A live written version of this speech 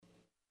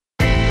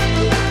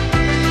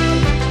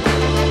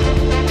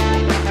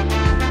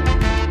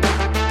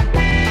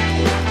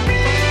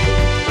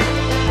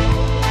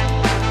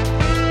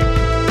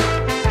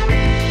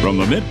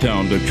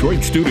Midtown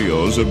Detroit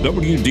studios of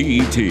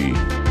WDET.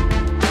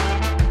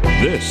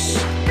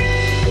 This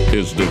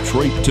is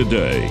Detroit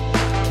Today.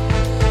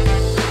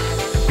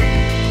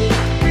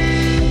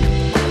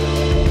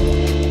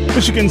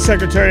 Michigan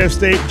Secretary of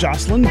State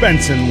Jocelyn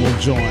Benson will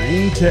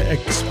join to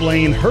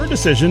explain her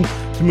decision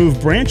to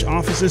move branch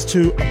offices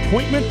to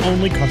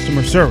appointment-only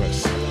customer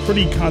service.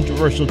 Pretty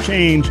controversial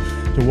change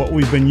to what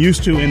we've been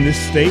used to in this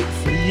state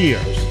for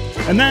years.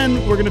 And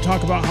then we're going to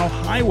talk about how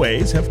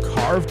highways have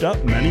carved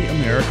up many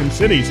American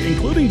cities,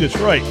 including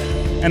Detroit,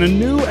 and a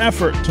new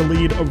effort to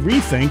lead a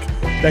rethink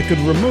that could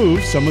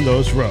remove some of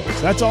those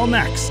roads. That's all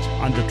next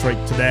on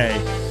Detroit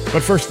Today.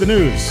 But first, the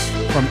news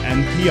from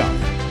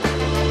NPR.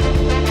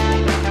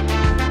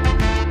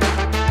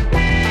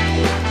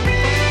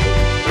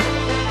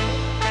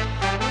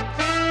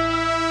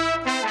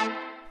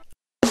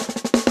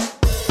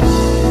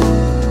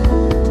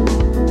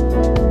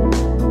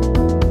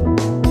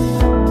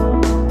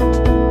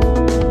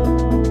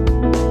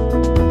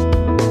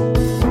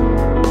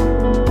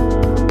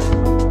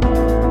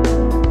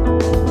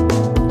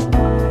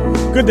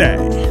 Good day,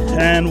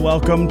 and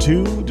welcome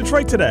to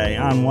Detroit Today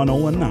on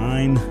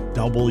 101.9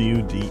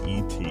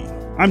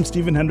 WDET. I'm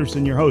Stephen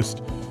Henderson, your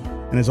host,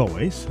 and as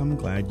always, I'm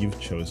glad you've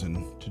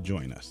chosen to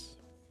join us.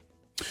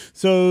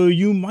 So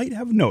you might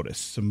have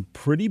noticed some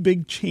pretty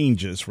big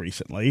changes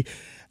recently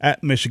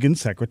at Michigan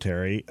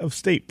Secretary of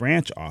State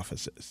branch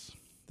offices.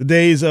 The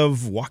days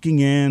of walking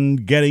in,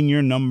 getting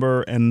your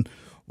number, and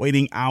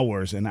waiting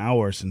hours and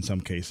hours in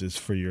some cases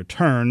for your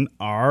turn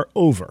are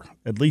over,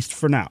 at least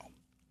for now.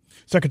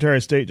 Secretary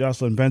of State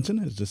Jocelyn Benson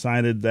has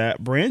decided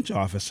that branch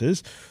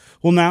offices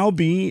will now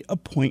be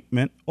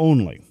appointment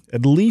only,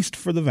 at least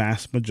for the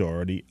vast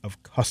majority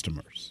of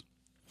customers.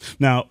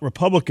 Now,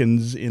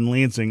 Republicans in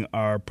Lansing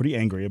are pretty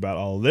angry about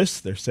all of this.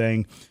 They're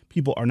saying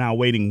people are now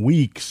waiting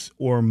weeks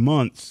or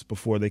months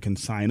before they can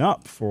sign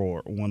up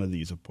for one of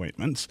these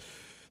appointments.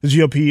 The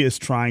GOP is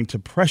trying to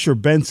pressure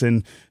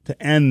Benson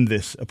to end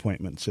this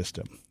appointment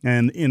system.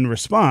 And in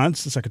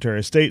response, the Secretary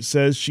of State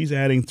says she's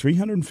adding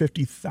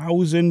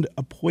 350,000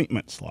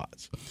 appointment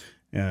slots.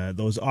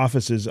 Those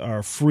offices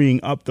are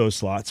freeing up those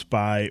slots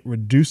by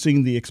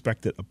reducing the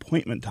expected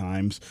appointment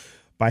times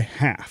by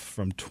half,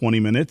 from 20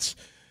 minutes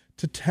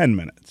to 10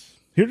 minutes.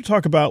 Here to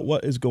talk about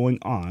what is going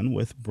on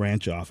with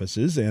branch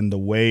offices and the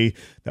way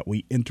that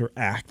we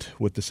interact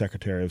with the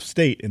Secretary of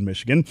State in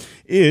Michigan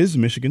is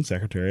Michigan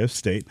Secretary of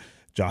State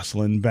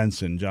Jocelyn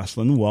Benson.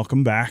 Jocelyn,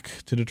 welcome back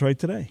to Detroit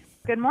Today.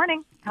 Good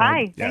morning.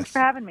 Hi. Thanks for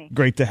having me.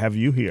 Great to have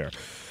you here.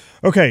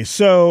 Okay,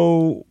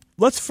 so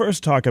let's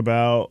first talk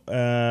about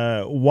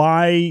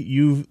why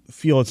you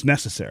feel it's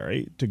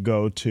necessary to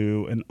go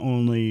to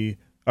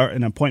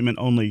an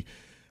appointment-only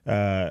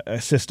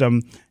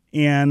system.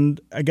 And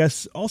I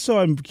guess also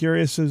I'm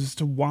curious as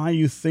to why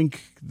you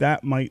think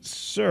that might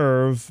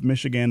serve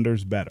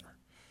Michiganders better.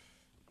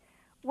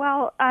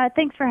 Well,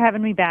 thanks for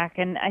having me back.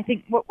 And I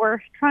think what we're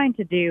trying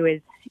to do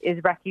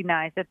is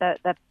recognize that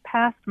the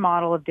past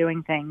model of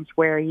doing things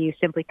where you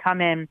simply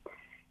come in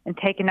and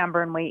take a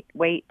number and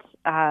wait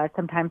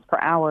sometimes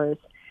for hours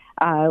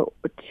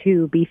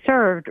to be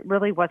served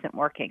really wasn't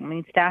working. I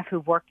mean, staff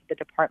who've worked at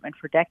the department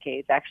for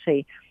decades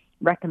actually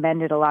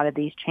recommended a lot of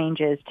these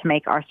changes to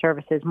make our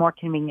services more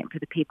convenient for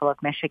the people of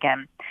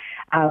Michigan.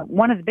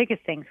 One of the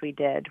biggest things we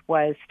did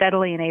was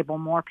steadily enable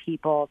more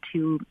people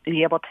to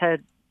be able to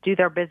do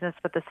their business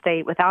with the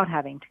state without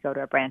having to go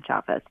to a branch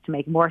office, to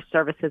make more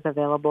services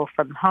available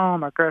from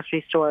home or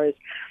grocery stores,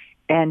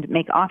 and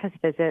make office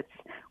visits,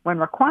 when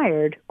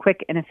required,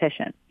 quick and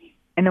efficient.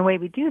 And the way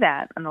we do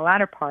that on the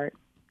latter part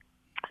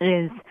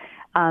is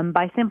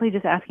by simply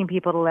just asking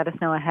people to let us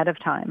know ahead of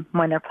time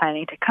when they're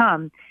planning to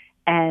come.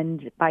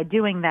 And by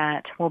doing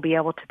that, we'll be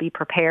able to be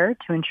prepared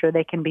to ensure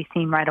they can be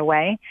seen right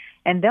away,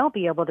 and they'll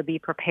be able to be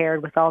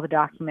prepared with all the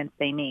documents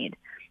they need.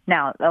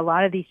 Now, a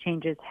lot of these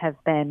changes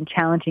have been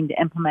challenging to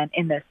implement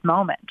in this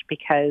moment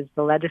because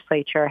the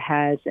legislature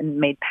has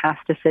made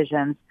past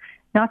decisions,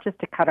 not just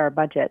to cut our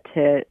budget,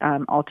 to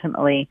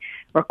ultimately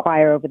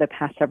require over the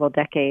past several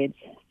decades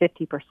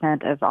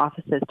 50% of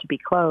offices to be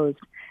closed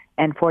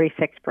and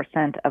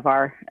 46% of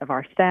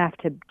our staff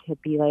to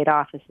be laid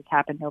off. This has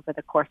happened over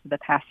the course of the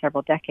past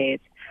several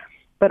decades.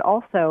 But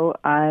also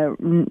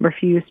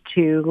refused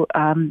to,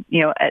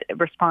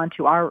 respond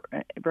to our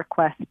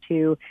request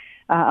to,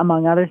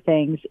 among other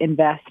things,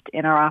 invest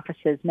in our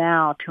offices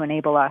now to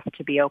enable us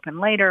to be open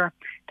later,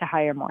 to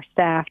hire more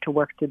staff, to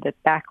work through the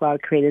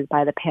backlog created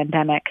by the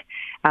pandemic.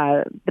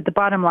 But the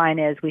bottom line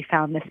is we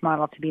found this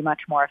model to be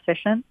much more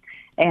efficient.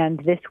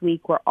 And this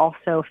week, we're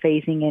also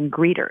phasing in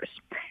greeters.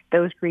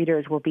 Those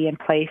greeters will be in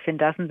place in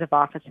dozens of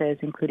offices,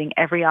 including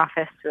every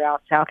office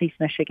throughout Southeast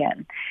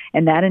Michigan.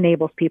 And that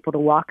enables people to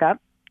walk up,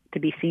 to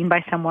be seen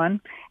by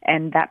someone,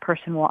 and that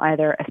person will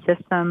either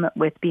assist them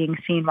with being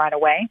seen right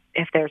away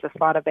if there's a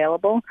slot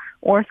available,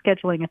 or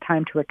scheduling a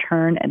time to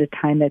return at a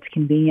time that's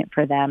convenient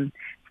for them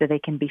so they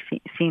can be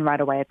seen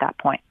right away at that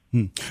point.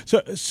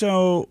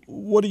 So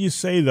what do you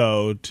say,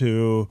 though,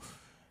 to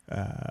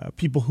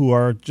people who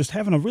are just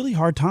having a really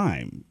hard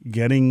time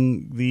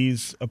getting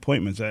these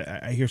appointments.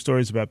 I hear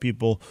stories about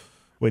people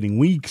waiting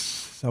weeks.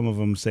 Some of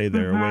them say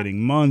they're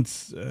waiting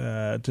months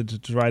to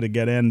try to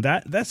get in.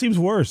 That seems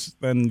worse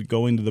than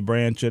going to the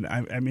branch. And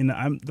I mean,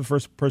 I'm the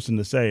first person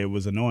to say it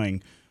was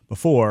annoying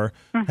before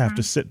to have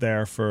to sit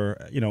there for,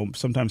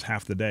 sometimes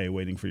half the day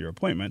waiting for your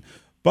appointment.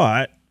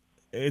 But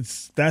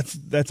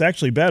that's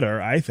actually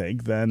better, I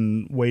think,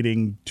 than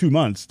waiting 2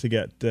 months to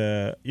get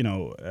to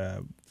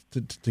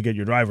get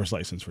your driver's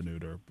license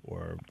renewed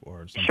or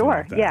something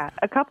like that. Yeah.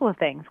 A couple of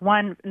things.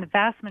 One, in the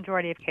vast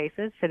majority of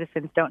cases,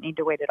 citizens don't need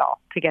to wait at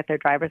all to get their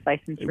driver's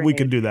license renewed. We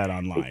can do that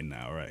online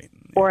now, right?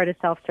 Or at a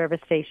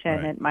self-service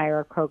station at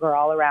Meijer or Kroger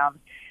all around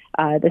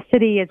the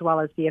city, as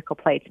well as vehicle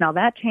plates. Now,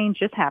 that change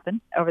just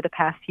happened over the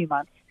past few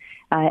months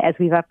as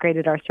we've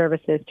upgraded our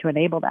services to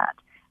enable that.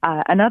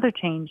 Another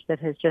change that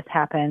has just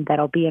happened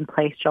that'll be in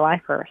place July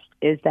 1st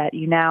is that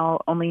you now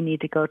only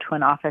need to go to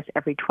an office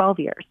every 12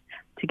 years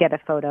to get a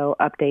photo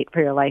update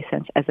for your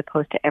license as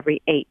opposed to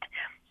every 8.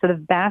 So the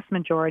vast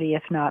majority,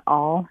 if not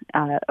all,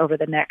 over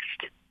the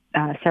next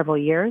several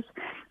years,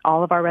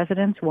 all of our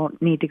residents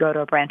won't need to go to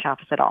a branch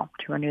office at all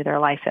to renew their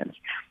license.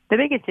 The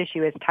biggest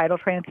issue is title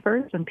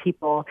transfers when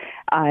people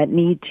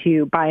need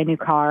to buy a new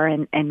car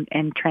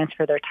and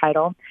transfer their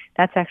title.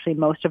 That's actually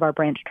most of our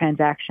branch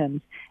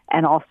transactions,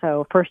 and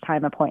also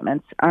first-time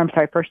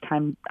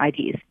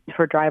IDs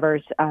for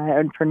drivers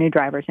and for new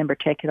drivers in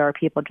particular, or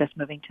people just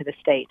moving to the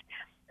state.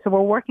 So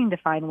we're working to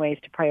find ways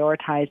to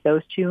prioritize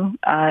those two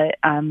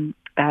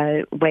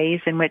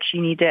ways in which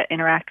you need to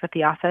interact with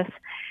the office.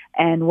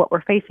 And what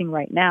we're facing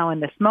right now in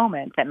this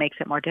moment that makes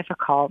it more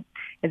difficult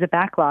is a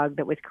backlog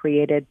that was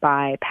created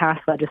by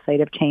past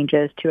legislative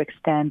changes to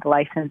extend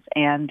license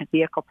and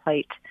vehicle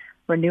plate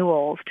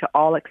renewals to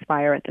all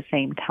expire at the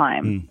same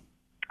time.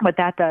 What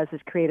that does is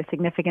create a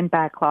significant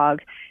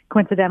backlog,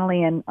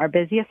 coincidentally in our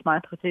busiest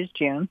month, which is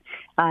June,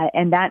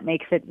 and that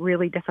makes it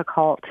really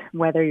difficult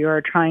whether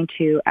you're trying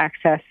to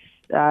access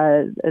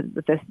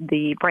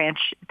the branch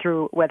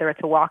through whether it's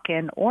a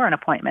walk-in or an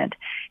appointment.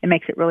 It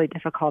makes it really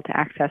difficult to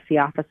access the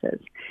offices.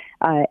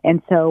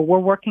 And so we're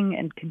working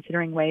and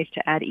considering ways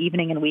to add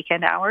evening and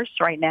weekend hours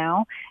right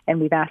now,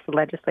 and we've asked the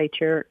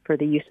legislature for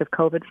the use of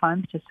COVID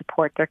funds to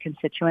support their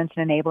constituents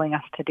in enabling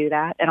us to do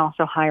that, and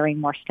also hiring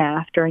more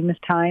staff during this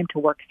time to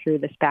work through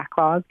this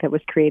backlog that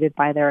was created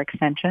by their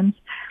extensions.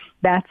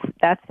 That's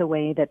the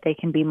way that they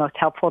can be most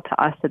helpful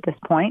to us at this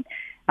point.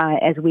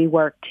 As we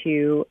work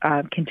to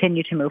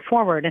continue to move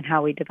forward in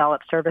how we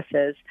develop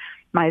services.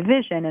 My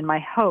vision and my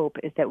hope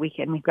is that we've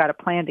got a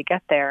plan to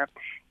get there,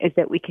 is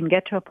that we can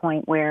get to a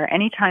point where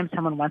anytime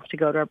someone wants to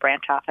go to a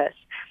branch office,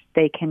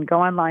 they can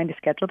go online to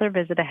schedule their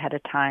visit ahead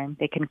of time.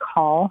 They can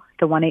call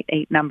the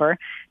 188 number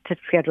to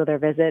schedule their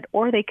visit,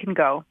 or they can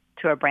go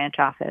to a branch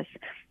office.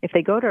 If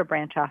they go to a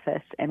branch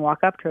office and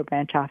walk up to a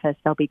branch office,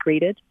 they'll be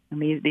greeted.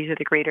 And these are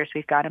the greeters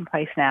we've got in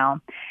place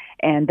now.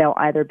 And they'll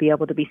either be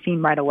able to be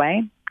seen right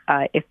away,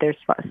 if there's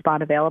a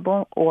spot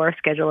available, or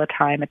schedule a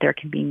time at their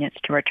convenience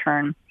to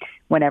return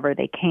whenever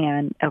they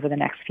can over the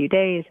next few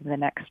days, over the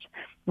next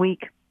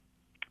week.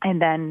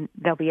 And then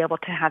they'll be able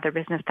to have their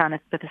business done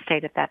with the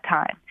state at that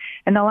time.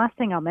 And the last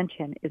thing I'll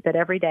mention is that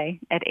every day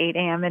at 8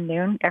 a.m. and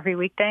noon, every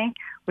weekday,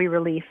 we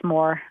release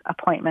more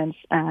appointments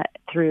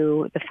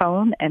through the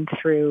phone and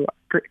to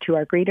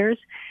our greeters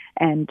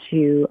and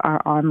to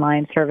our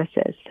online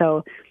services.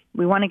 So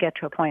we want to get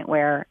to a point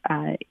where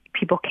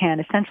people can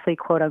essentially,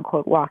 quote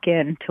unquote, walk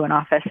in to an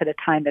office at a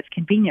time that's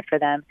convenient for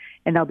them,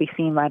 and they'll be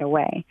seen right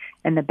away.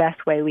 And the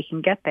best way we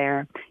can get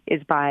there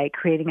is by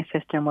creating a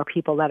system where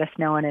people let us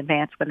know in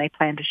advance when they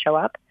plan to show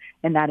up,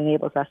 and that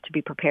enables us to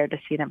be prepared to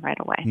see them right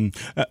away.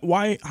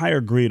 Why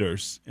hire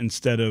greeters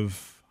instead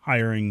of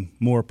hiring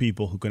more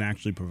people who can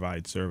actually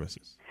provide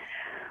services?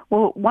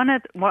 Well,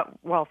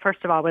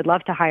 first of all, we'd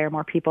love to hire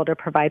more people to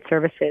provide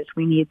services.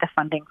 We need the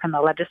funding from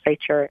the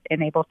legislature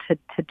and able to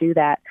do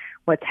that.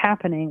 What's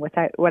happening with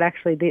that, what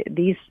actually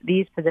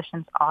these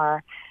positions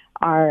are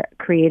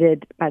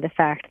created by the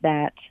fact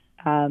that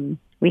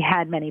we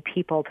had many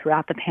people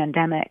throughout the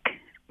pandemic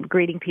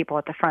greeting people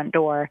at the front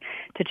door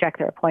to check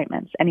their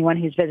appointments. Anyone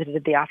who's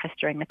visited the office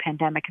during the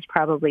pandemic has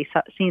probably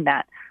seen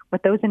that.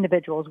 What those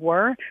individuals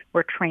were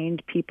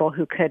trained people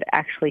who could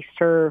actually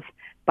serve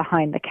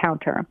behind the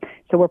counter.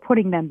 So we're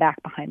putting them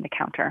back behind the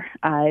counter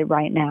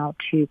right now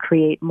to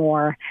create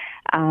more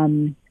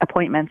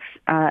appointments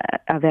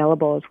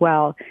available as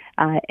well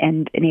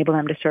and enable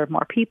them to serve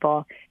more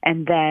people,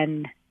 and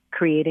then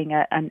creating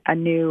a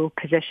new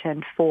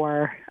position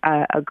for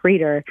a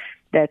greeter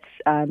that's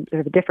sort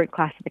of a different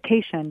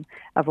classification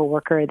of a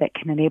worker that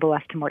can enable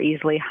us to more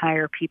easily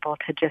hire people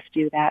to just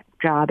do that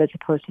job as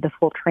opposed to the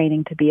full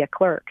training to be a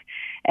clerk.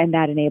 And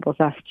that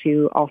enables us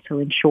to also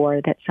ensure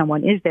that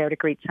someone is there to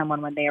greet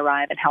someone when they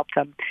arrive and help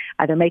them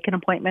either make an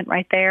appointment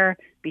right there,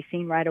 be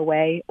seen right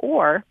away,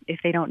 or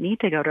if they don't need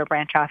to go to a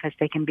branch office,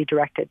 they can be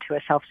directed to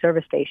a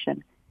self-service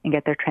station and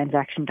get their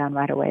transaction done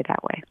right away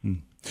that way.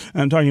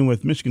 I'm talking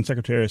with Michigan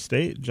Secretary of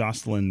State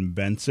Jocelyn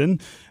Benson,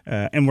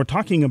 and we're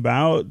talking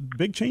about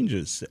big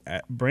changes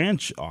at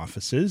branch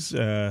offices,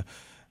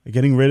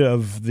 getting rid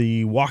of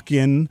the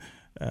walk-in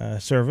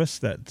service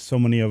that so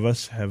many of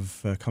us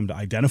have come to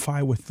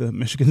identify with the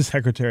Michigan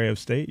Secretary of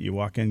State. You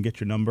walk in, get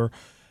your number,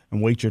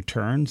 and wait your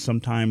turn.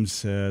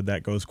 Sometimes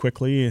that goes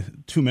quickly.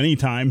 Too many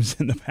times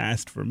in the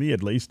past, for me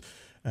at least,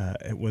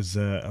 it was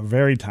a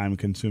very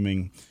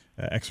time-consuming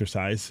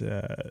exercise.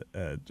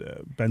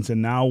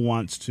 Benson now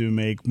wants to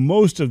make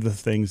most of the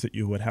things that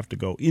you would have to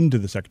go into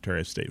the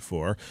Secretary of State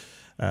for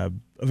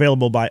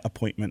available by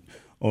appointment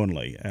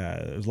only.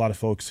 There's a lot of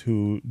folks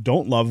who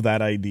don't love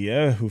that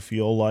idea, who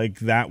feel like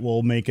that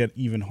will make it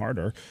even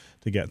harder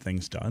to get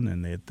things done,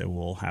 and they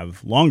will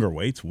have longer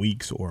waits,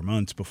 weeks or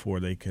months, before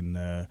they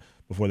can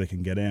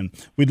get in.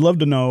 We'd love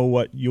to know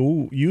what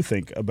you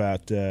think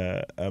about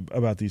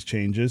these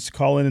changes.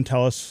 Call in and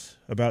tell us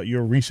about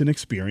your recent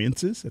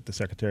experiences at the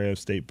Secretary of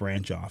State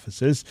branch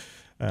offices.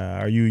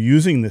 Are you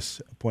using this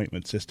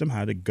appointment system?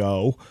 How'd it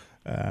go?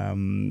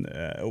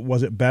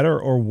 Was it better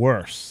or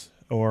worse,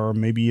 or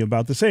maybe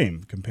about the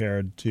same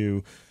compared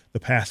to the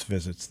past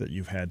visits that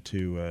you've had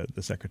to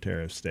the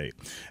Secretary of State?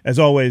 As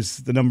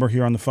always, the number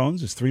here on the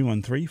phones is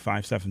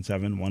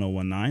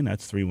 313-577-1019.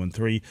 That's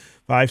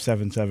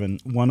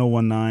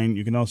 313-577-1019.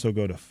 You can also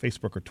go to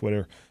Facebook or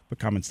Twitter, put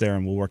comments there,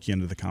 and we'll work you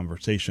into the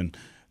conversation.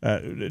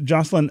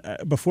 Jocelyn,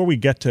 before we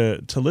get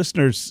to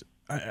listeners,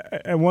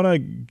 I want to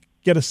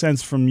get a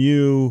sense from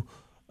you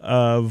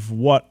of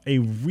what a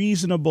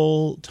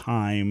reasonable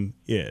time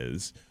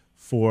is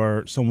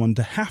for someone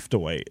to have to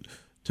wait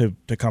to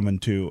come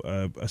into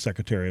a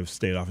Secretary of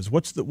State office.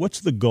 What's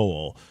the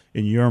goal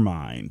in your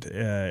mind?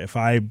 If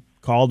I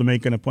call to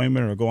make an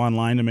appointment or go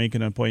online to make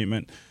an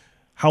appointment,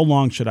 how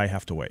long should I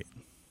have to wait?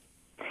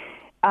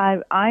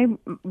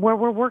 Where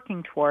we're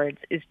working towards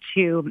is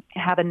to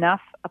have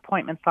enough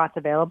appointment slots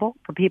available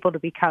for people to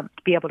be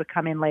able to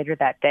come in later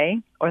that day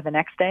or the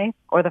next day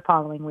or the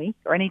following week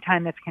or any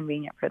time that's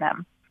convenient for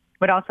them.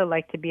 We'd also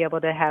like to be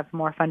able to have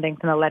more funding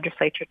from the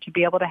legislature to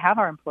be able to have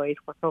our employees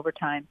work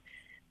overtime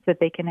so that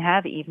they can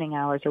have evening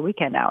hours or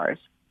weekend hours.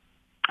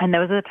 And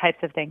those are the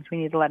types of things we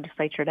need the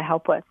legislature to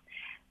help with.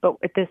 But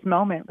at this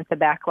moment, with the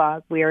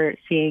backlog, we are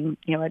seeing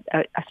a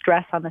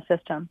stress on the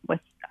system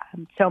with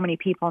so many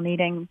people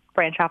needing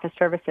branch office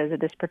services at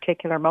this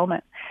particular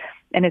moment.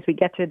 And as we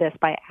get through this,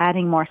 by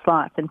adding more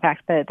slots, in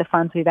fact, the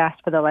funds we've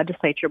asked for the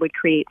legislature would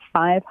create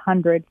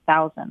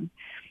 500,000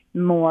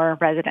 more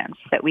residents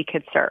that we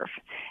could serve.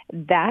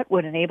 That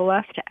would enable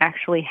us to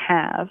actually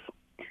have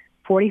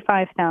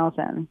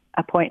 45,000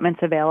 appointments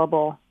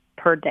available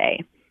per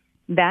day.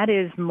 That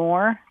is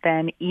more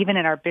than even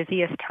in our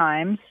busiest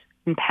times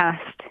in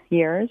past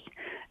years,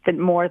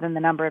 more than the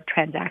number of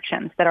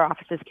transactions that our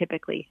offices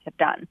typically have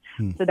done.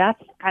 So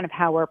that's kind of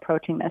how we're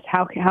approaching this.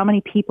 How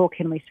many people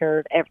can we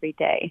serve every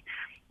day?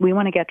 We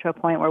want to get to a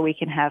point where we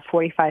can have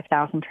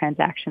 45,000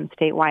 transactions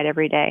statewide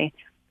every day.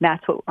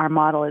 That's what our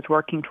model is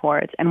working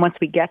towards. And once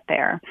we get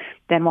there,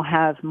 then we'll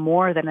have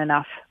more than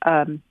enough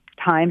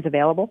times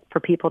available for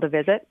people to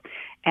visit.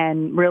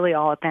 And really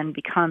all it then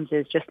becomes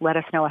is just let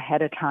us know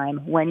ahead of time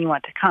when you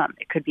want to come.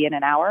 It could be in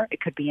an hour.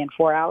 It could be in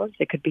 4 hours.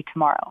 It could be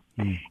tomorrow.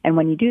 And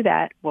when you do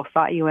that, we'll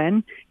slot you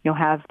in. You'll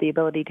have the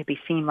ability to be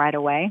seen right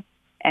away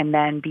and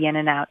then be in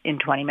and out in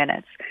 20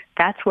 minutes.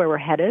 That's where we're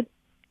headed.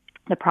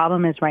 The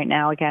problem is right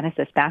now, again, is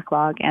this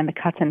backlog and the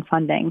cuts in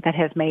funding that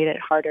have made it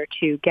harder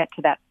to get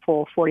to that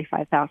full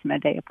 45,000 a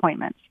day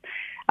appointments.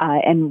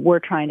 And we're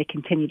trying to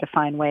continue to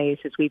find ways,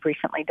 as we've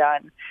recently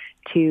done,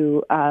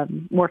 to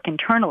work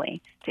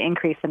internally to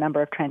increase the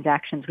number of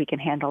transactions we can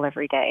handle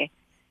every day.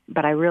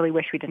 But I really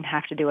wish we didn't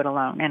have to do it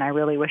alone, and I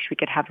really wish we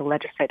could have the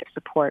legislative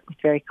support with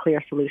very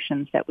clear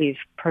solutions that we've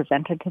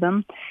presented to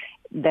them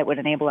that would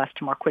enable us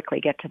to more quickly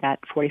get to that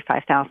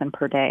 45,000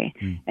 per day.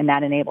 And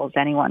that enables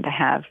anyone to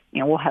have,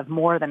 we'll have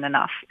more than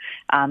enough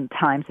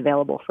times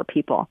available for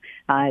people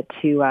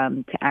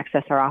to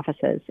access our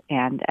offices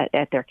and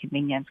at their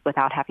convenience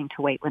without having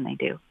to wait when they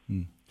do.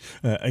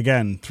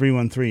 Again,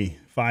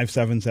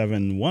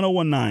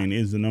 313-577-1019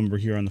 is the number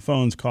here on the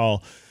phones.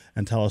 Call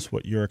and tell us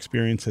what your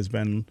experience has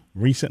been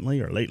recently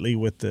or lately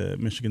with the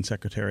Michigan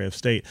Secretary of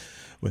State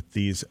with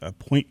these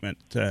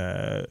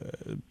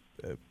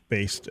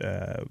appointment-based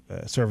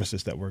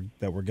services that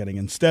we're getting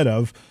instead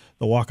of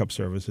the walk-up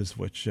services,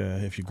 which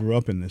if you grew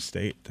up in this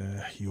state,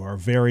 you are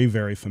very,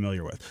 very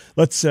familiar with.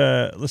 Let's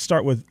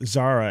start with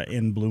Zara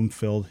in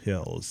Bloomfield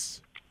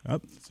Hills.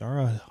 Oh,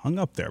 Zara hung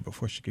up there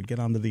before she could get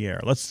onto the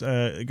air. Let's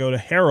go to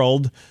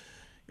Harold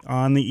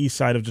on the east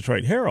side of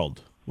Detroit.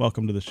 Harold,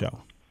 welcome to the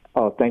show.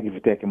 Oh, thank you for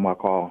taking my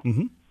call.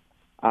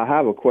 I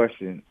have a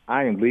question.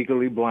 I am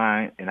legally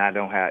blind, and I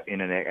don't have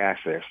internet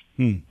access.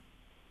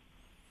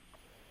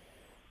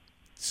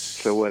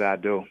 So what I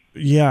do?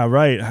 Yeah,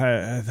 right.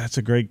 That's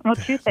a great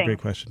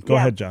question. Go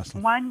ahead,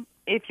 Jocelyn. One,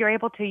 if you're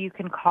able to, you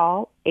can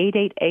call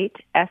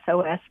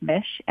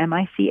 888-SOS-MISH,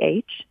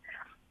 M-I-C-H,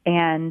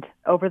 and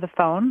over the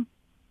phone,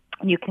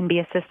 you can be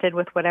assisted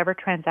with whatever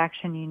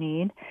transaction you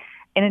need.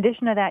 In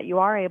addition to that, you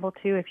are able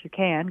to, if you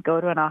can,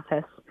 go to an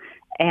office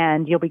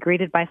and you'll be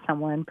greeted by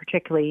someone,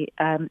 particularly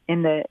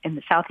in the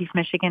Southeast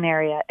Michigan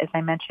area. As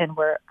I mentioned,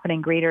 we're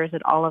putting greeters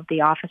at all of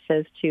the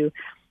offices to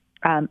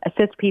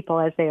assist people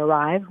as they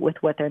arrive with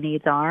what their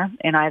needs are,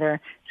 and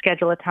either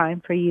schedule a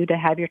time for you to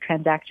have your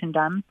transaction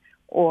done,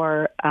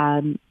 or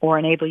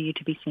enable you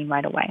to be seen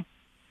right away.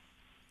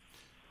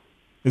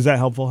 Is that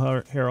helpful,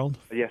 Harold?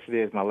 Yes, it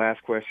is. My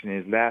last question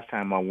is, last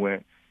time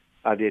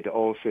I did the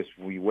old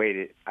system, we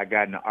waited. I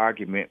got in an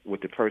argument with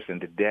the person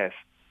at the desk.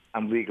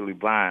 I'm legally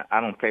blind. I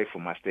don't pay for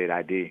my state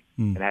ID,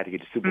 and I had to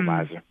get the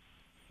supervisor.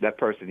 That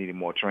person needed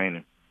more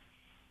training.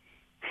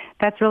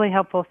 That's really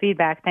helpful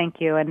feedback. Thank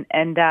you, and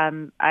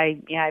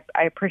I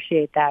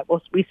appreciate that.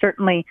 Well, we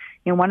certainly,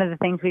 one of the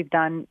things we've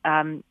done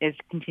is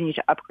continue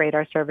to upgrade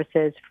our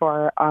services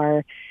for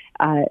our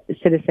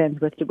citizens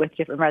with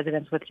different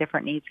residents with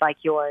different needs like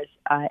yours,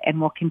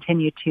 and we'll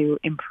continue to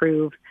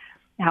improve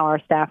how our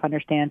staff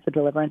understands the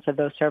deliverance of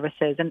those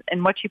services.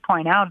 And what you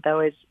point out, though,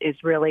 is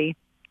really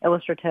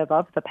illustrative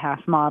of the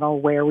past model,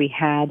 where we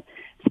had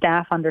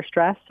staff under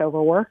stress,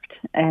 overworked,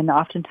 and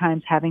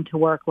oftentimes having to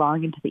work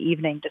long into the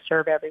evening to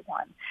serve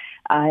everyone,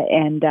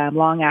 and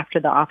long after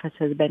the office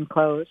has been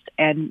closed.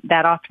 And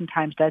that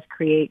oftentimes does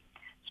create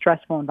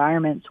stressful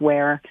environments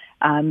where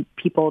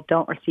people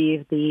don't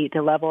receive the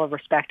level of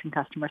respect and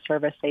customer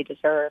service they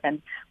deserve. And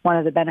one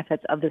of the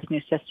benefits of this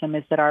new system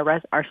is that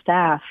our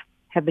staff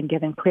have been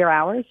given clear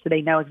hours, so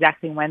they know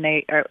exactly when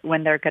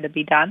they're going to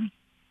be done.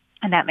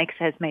 And that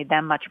has made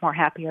them much more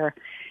happier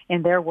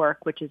in their work,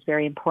 which is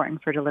very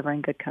important for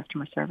delivering good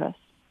customer service.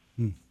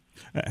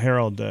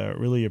 Harold,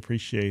 really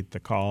appreciate the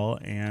call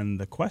and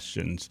the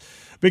questions.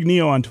 Big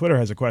Neo on Twitter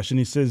has a question.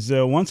 He says,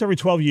 once every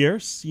 12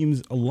 years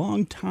seems a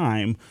long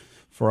time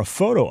for a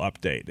photo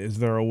update. Is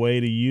there a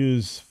way to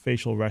use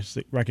facial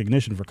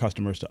recognition for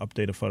customers to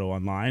update a photo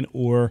online,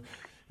 or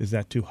is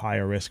that too high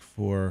a risk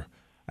for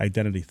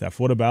identity theft?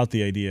 What about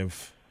the idea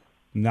of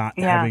not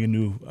having a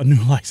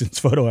new license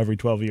photo every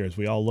 12 years?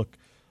 We all look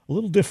a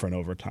little different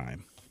over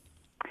time.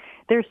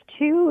 There's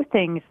two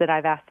things that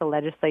I've asked the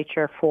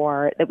legislature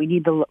for that we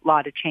need the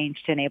law to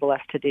change to enable us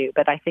to do,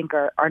 but I think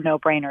are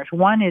no-brainers.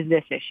 One is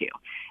this issue.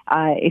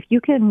 If you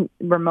can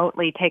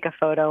remotely take a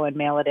photo and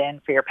mail it in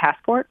for your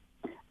passport,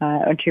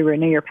 or to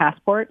renew your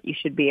passport, you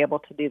should be able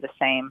to do the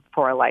same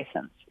for a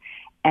license.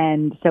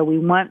 And so we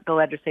want the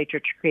legislature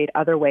to create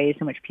other ways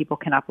in which people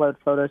can upload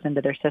photos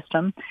into their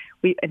system.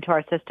 Into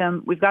our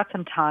system, we've got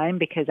some time,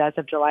 because as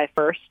of July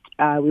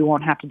 1st, we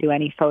won't have to do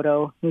any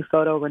new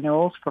photo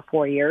renewals for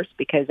 4 years,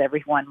 because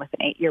everyone with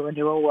an 8-year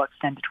renewal will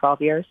extend to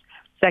 12 years.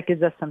 So that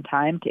gives us some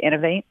time to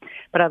innovate,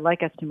 but I'd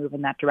like us to move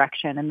in that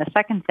direction. And the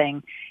second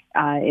thing,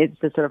 is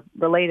sort of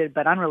related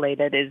but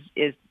unrelated,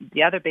 is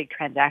the other big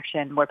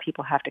transaction where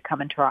people have to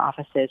come into our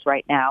offices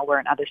right now, where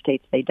in other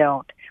states they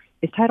don't,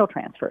 is title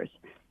transfers.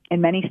 In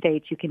many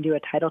states, you can do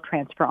a title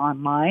transfer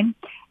online,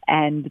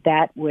 and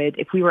that would,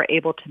 if we were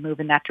able to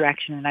move in that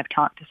direction, and I've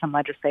talked to some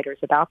legislators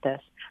about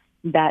this,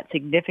 that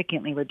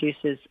significantly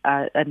reduces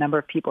a number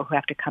of people who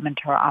have to come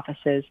into our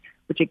offices,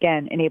 which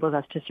again enables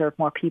us to serve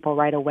more people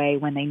right away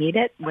when they need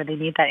it, when they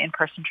need that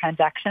in-person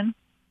transaction,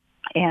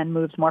 and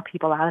moves more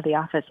people out of the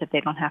office if they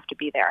don't have to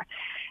be there.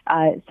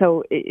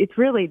 So it's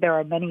really, there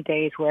are many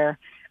days where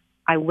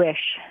I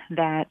wish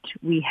that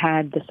we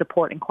had the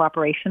support and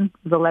cooperation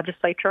of the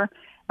legislature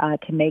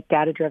to make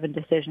data-driven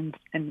decisions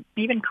and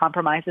even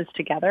compromises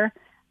together.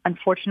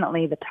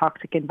 Unfortunately, the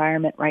toxic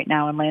environment right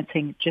now in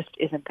Lansing just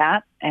isn't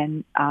that,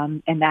 and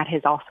that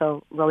has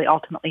also really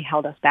ultimately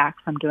held us back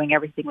from doing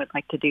everything we'd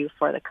like to do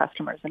for the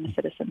customers and the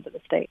citizens of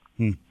the state.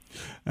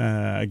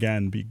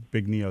 Again,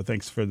 Big Neo,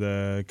 thanks for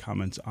the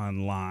comments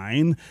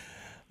online.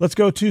 Let's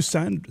go to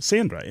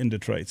Sandra in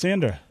Detroit.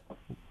 Sandra,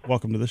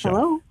 welcome to the show.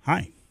 Hello.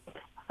 Hi.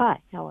 Hi,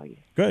 how are you?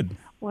 Good.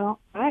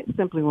 Well, I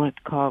simply wanted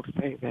to call to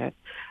say that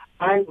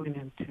I went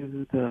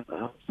into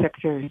the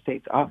Secretary of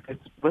State's office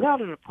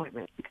without an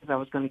appointment because I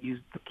was going to use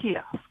the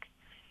kiosk.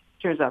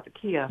 Turns out the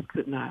kiosk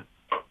could not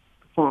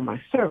perform my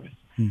service.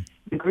 The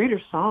greeter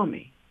saw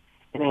me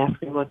and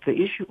asked me what the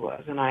issue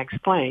was, and I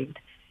explained.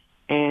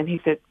 And he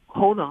said,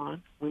 hold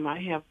on, we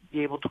might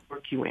be able to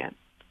work you in.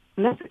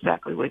 And that's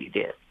exactly what he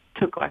did. It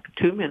took like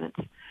 2 minutes.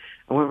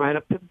 I went right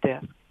up to the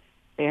desk,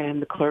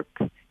 and the clerk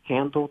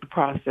handled the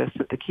process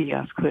that the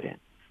kiosk couldn't.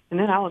 And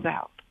then I was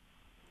out.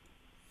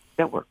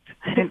 That worked.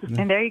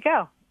 And there you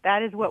go.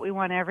 That is what we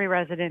want every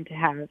resident to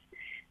have,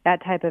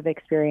 that type of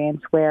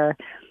experience where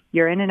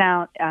you're in and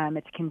out.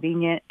 It's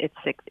convenient. It's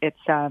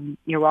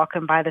you're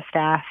welcomed by the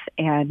staff,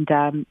 and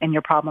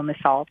your problem is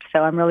solved. So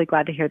I'm really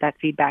glad to hear that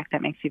feedback.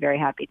 That makes me very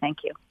happy. Thank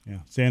you. Yeah,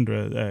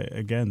 Sandra,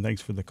 again,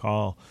 thanks for the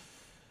call.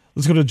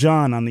 Let's go to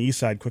John on the east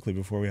side quickly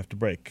before we have to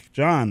break.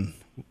 John,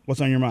 what's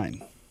on your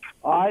mind?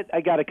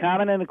 I got a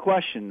comment and a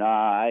question.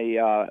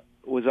 I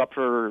was up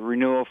for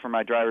renewal for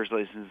my driver's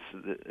license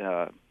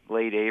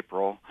late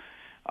April.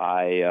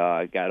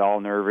 I got all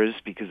nervous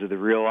because of the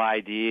real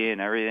ID and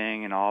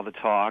everything and all the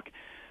talk.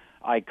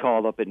 I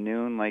called up at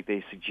noon like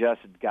they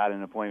suggested, got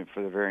an appointment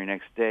for the very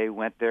next day,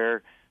 went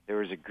there. There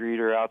was a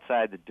greeter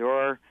outside the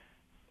door,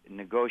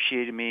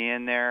 negotiated me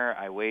in there.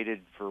 I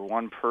waited for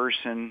one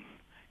person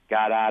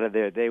got out of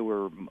there. They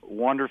were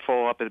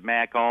wonderful up at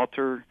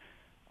MacAlter,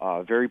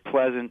 very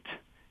pleasant.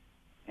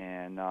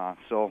 And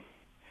so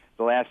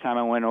the last time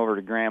I went over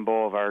to Grand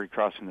Boulevard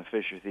across from the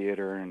Fisher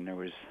Theater, and there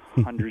was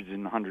hundreds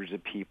and hundreds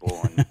of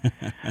people. And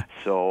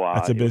so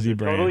that's a busy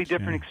it was a totally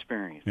different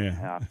experience.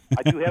 Yeah.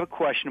 I do have a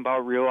question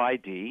about Real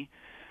ID.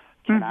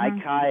 Can I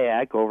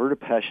kayak over to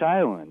Peche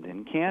Island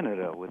in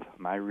Canada with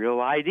my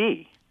Real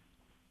ID?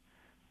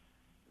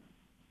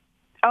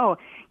 Oh,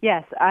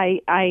 yes. I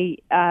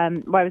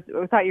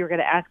thought you were going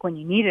to ask when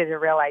you needed a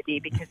Real ID,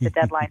 because the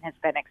deadline has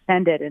been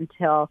extended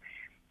until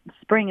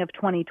spring of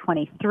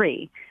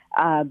 2023.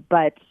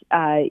 But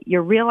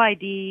your Real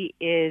ID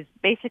is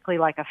basically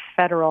like a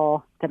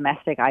federal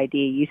domestic ID.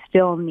 You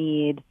still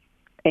need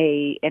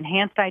a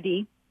enhanced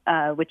ID,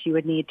 which you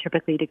would need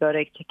typically to go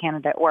to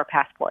Canada, or a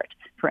passport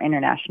for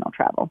international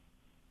travel.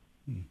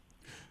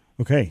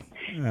 Okay.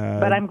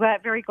 But I'm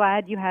very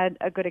glad you had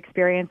a good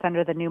experience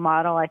under the new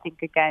model. I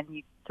think, again,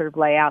 you sort of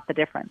lay out the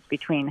difference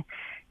between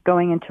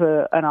going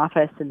into an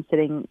office and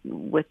sitting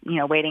with,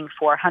 waiting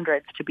for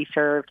hundreds to be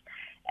served,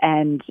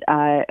 and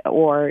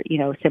or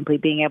simply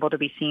being able to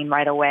be seen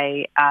right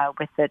away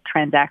with the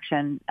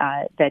transaction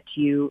that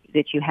you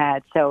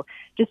had. So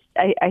just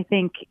I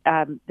think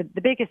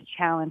the biggest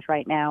challenge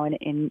right now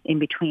in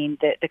between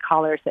the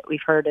callers that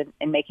we've heard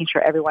in making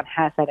sure everyone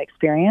has that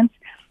experience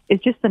is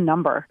just the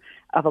number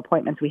of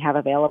appointments we have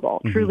available.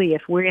 Mm-hmm. Truly,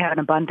 if we have an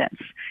abundance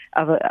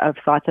of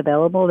slots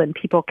available, then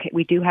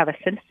we do have a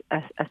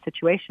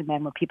situation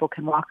then where people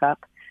can walk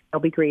up, they'll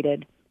be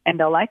greeted, and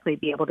they'll likely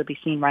be able to be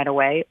seen right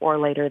away, or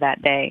later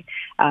that day,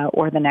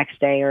 or the next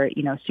day, or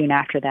soon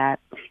after that.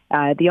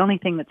 The only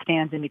thing that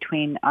stands in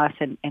between us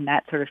and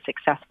that sort of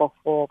successful,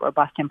 full,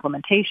 robust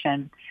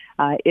implementation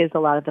is a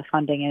lot of the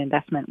funding and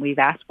investment we've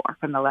asked for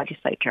from the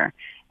legislature.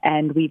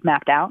 And we've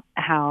mapped out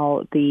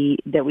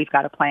that we've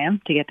got a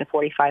plan to get to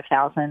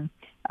 45,000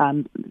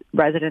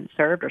 residents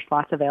served, or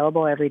slots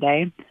available every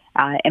day.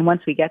 And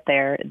once we get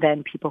there,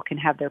 then people can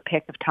have their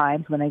pick of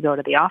times when they go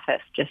to the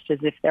office, just as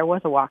if there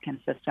was a walk-in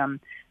system.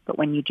 But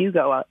when you do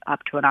go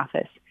up to an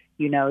office,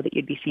 you know that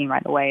you'd be seen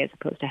right away as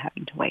opposed to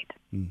having to wait.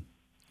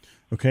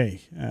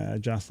 Okay.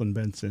 Jocelyn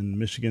Benson,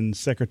 Michigan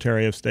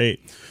Secretary of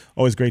State.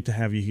 Always great to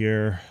have you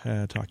here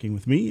talking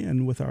with me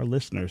and with our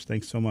listeners.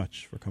 Thanks so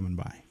much for coming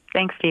by.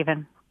 Thanks,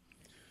 Stephen.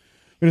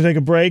 We're going to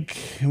take a break.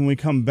 When we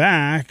come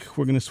back,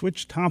 we're going to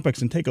switch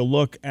topics and take a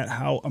look at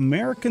how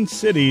American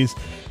cities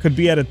could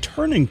be at a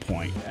turning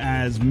point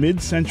as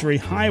mid-century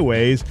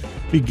highways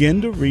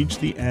begin to reach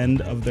the end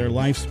of their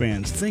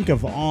lifespans. Think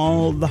of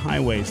all the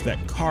highways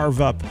that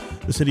carve up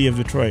the city of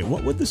Detroit.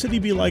 What would the city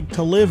be like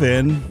to live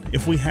in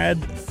if we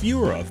had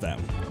fewer of them?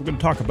 We're going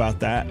to talk about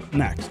that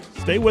next.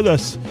 Stay with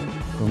us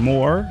for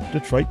more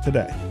Detroit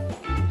Today.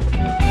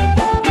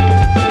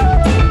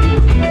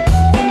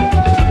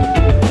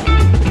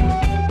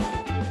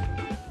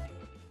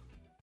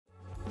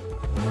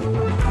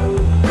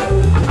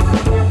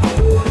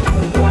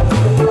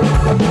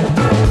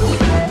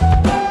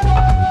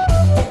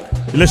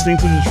 You're listening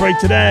to Detroit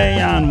Today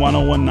on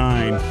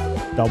 101.9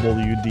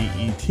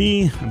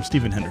 WDET. I'm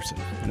Stephen Henderson,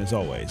 and as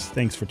always,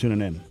 thanks for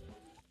tuning in.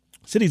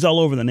 Cities all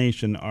over the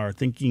nation are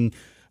thinking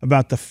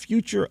about the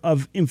future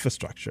of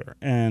infrastructure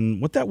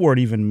and what that word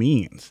even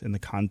means in the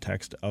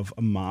context of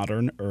a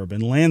modern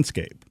urban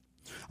landscape.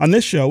 On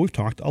this show, we've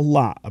talked a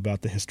lot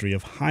about the history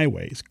of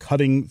highways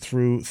cutting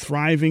through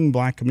thriving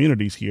Black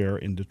communities here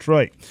in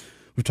Detroit.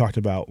 We've talked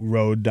about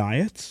road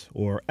diets,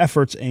 or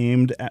efforts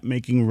aimed at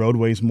making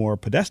roadways more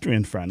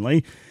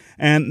pedestrian-friendly.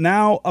 And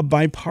now a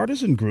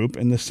bipartisan group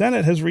in the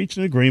Senate has reached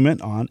an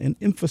agreement on an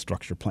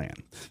infrastructure plan.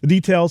 The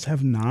details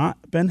have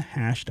not been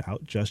hashed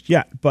out just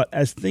yet, but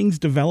as things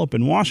develop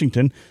in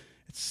Washington,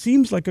 it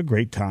seems like a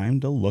great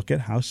time to look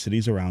at how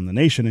cities around the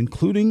nation,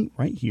 including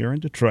right here in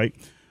Detroit,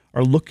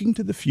 are looking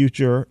to the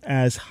future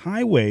as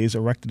highways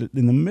erected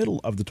in the middle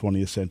of the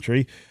 20th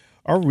century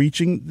are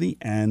reaching the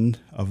end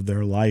of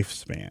their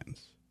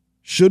lifespans.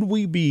 Should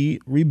we be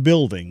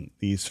rebuilding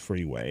these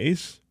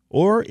freeways,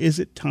 or is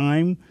it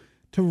time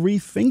to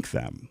rethink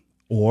them,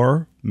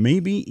 or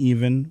maybe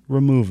even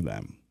remove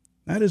them?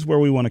 That is where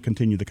we want to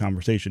continue the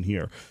conversation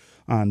here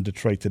on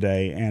Detroit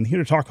Today. And here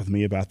to talk with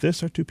me about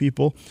this are two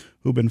people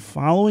who've been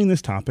following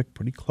this topic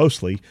pretty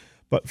closely,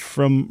 but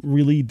from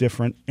really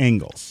different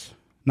angles.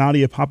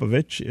 Nadia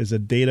Popovich is a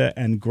data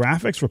and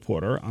graphics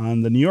reporter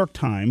on the New York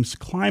Times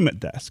Climate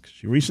Desk.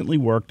 She recently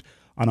worked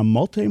on a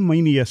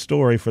multimedia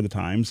story for the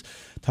Times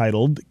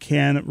titled,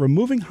 "Can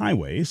Removing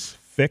Highways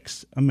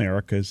Fix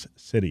America's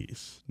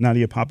Cities?"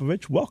 Nadia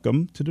Popovich,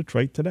 welcome to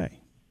Detroit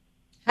Today.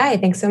 Hi,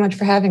 thanks so much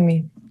for having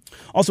me.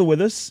 Also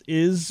with us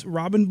is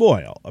Robin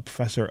Boyle, a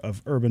professor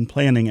of urban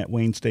planning at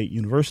Wayne State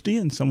University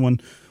and someone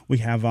we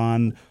have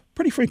on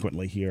pretty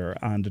frequently here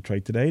on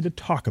Detroit Today to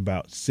talk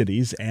about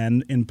cities,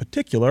 and in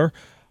particular,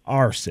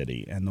 our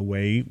city and the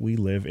way we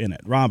live in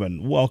it.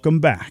 Robin, welcome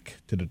back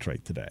to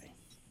Detroit Today.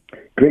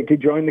 Great to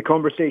join the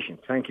conversation.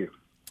 Thank you.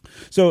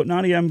 So,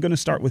 Nadia, I'm going to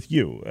start with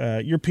you.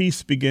 Your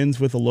piece begins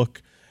with a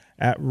look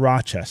at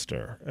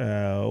Rochester.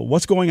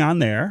 What's going on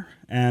there,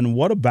 and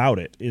what about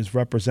it is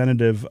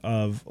representative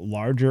of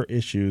larger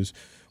issues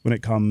when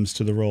it comes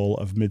to the role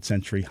of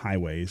mid-century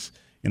highways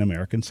in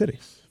American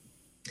cities?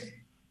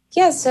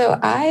 Yeah, so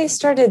I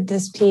started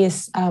this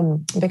piece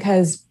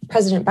because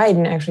President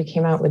Biden actually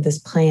came out with this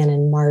plan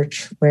in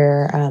March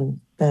where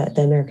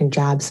the American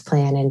Jobs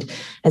Plan. And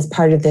as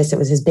part of this, it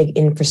was his big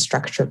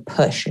infrastructure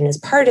push. And as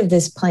part of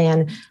this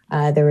plan,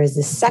 there was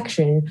this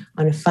section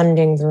on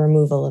funding the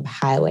removal of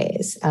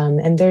highways.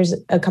 And there's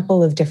a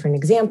couple of different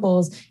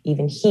examples,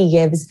 even he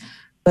gives.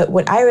 But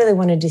what I really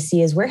wanted to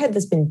see is where had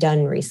this been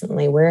done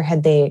recently? Where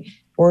had they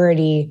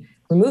already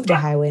removed a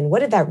highway, and what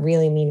did that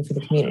really mean for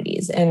the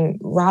communities? And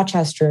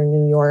Rochester,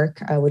 New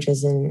York, which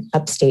is in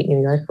upstate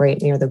New York,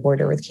 right near the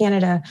border with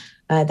Canada,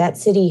 that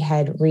city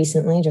had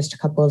recently, just a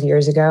couple of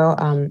years ago,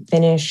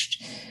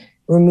 finished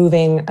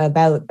removing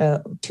about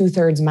a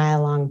 2/3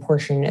 mile long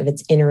portion of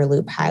its inner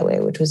loop highway,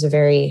 which was a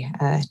very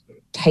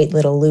tight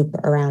little loop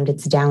around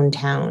its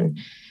downtown.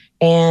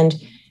 And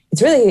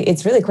it's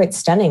really quite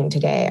stunning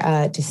today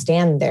to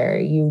stand there.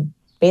 You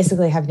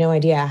basically have no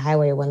idea a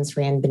highway once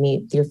ran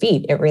beneath your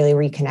feet. It really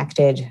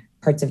reconnected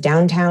parts of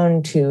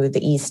downtown to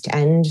the East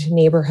End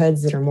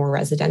neighborhoods that are more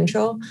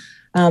residential.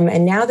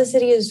 And now the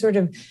city is sort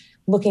of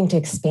looking to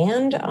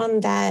expand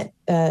on that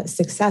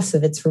success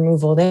of its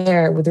removal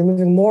there with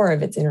removing more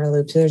of its inner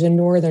loop. So there's a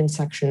northern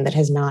section that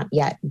has not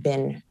yet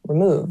been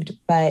removed.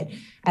 But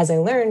as I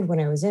learned when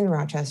I was in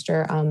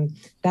Rochester,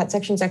 that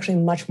section is actually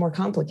much more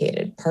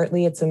complicated.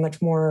 Partly it's a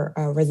much more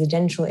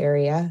residential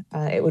area.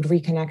 It would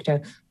reconnect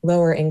a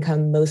lower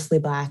income, mostly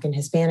Black and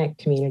Hispanic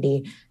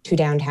community to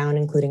downtown,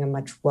 including a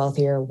much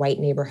wealthier white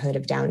neighborhood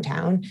of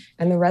downtown.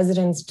 And the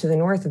residents to the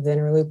north of the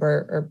inner loop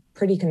are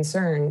pretty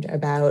concerned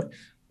about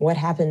what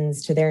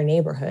happens to their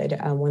neighborhood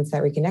once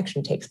that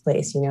reconnection takes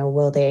place. You know,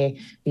 will they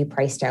be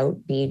priced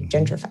out, be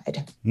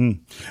gentrified?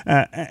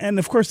 And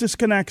of course, this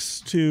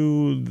connects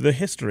to the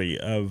history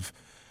of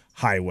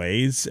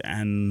highways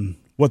and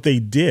what they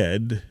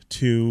did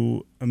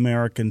to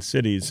American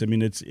cities. I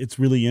mean, it's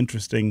really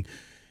interesting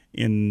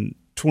in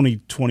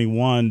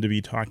 2021 to be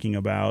talking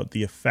about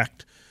the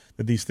effect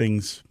that these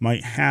things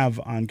might have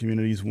on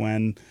communities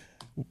when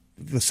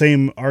the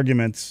same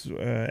arguments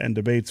and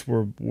debates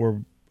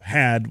were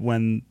had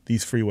when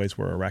these freeways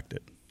were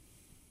erected.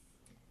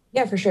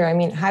 Yeah, for sure. I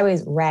mean,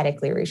 highways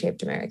radically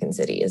reshaped American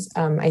cities.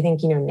 I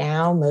think,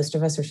 now most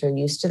of us are so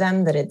used to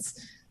them that it's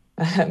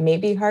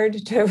maybe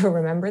hard to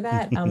remember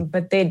that.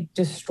 But they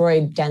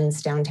destroyed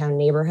dense downtown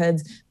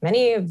neighborhoods,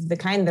 many of the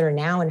kind that are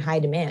now in high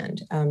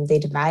demand. They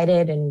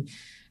divided and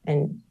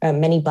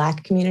many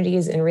Black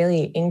communities and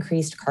really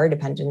increased car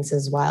dependence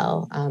as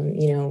well,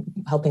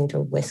 helping to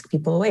whisk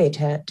people away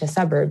to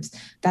suburbs.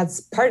 That's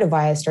part of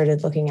why I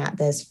started looking at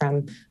this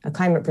from a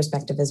climate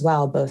perspective as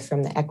well, both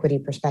from the equity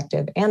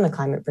perspective and the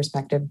climate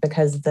perspective,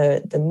 because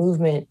the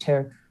movement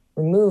to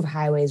remove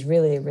highways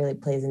really, really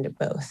plays into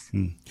both.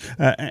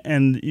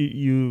 And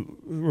you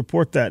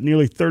report that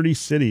nearly 30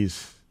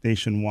 cities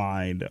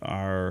nationwide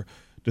are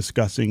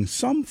discussing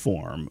some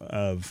form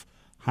of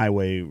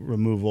highway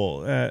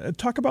removal.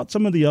 Talk about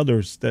some of the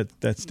others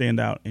that stand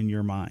out in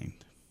your mind.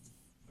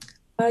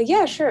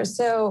 Yeah, sure.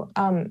 So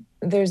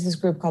there's this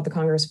group called the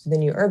Congress for the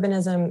New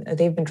Urbanism.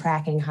 They've been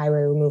tracking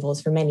highway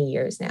removals for many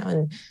years now.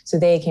 And so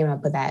they came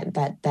up with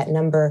that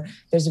number.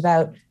 There's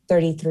about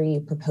 33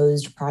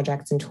 proposed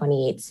projects in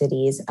 28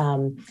 cities.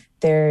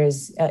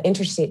 There's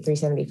Interstate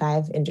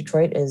 375 in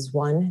Detroit is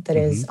one that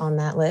is on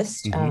that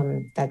list.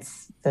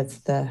 That's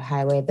the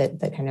highway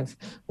that kind of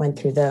went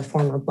through the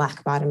former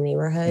Black Bottom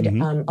neighborhood.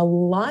 A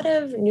lot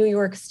of New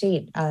York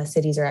State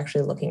cities are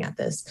actually looking at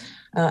this.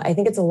 I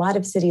think it's a lot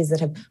of cities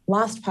that have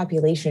lost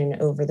population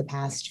over the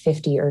past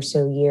 50 or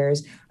so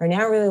years are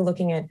now really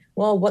looking at,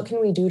 well, what can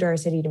we do to our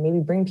city to maybe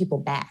bring people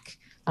back?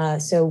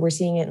 So we're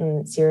seeing it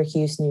in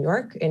Syracuse, New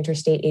York.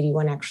 Interstate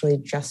 81 actually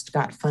just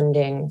got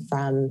funding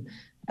from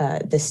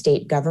the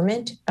state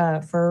government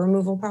for a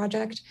removal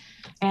project.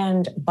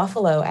 And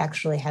Buffalo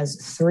actually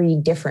has 3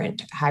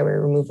 different highway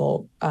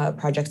removal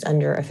projects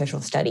under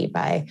official study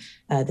by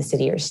the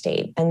city or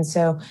state. And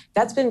so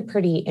that's been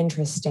pretty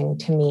interesting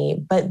to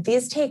me. But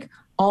these take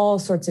all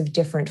sorts of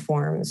different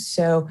forms.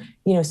 So,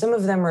 some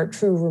of them are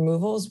true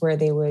removals where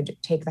they would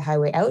take the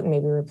highway out and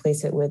maybe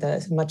replace it with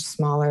a much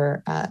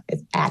smaller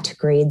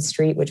at-grade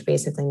street, which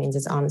basically means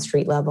it's on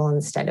street level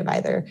instead of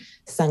either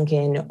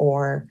sunken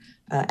or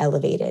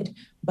elevated.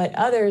 But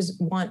others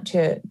want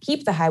to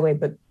keep the highway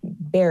but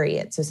bury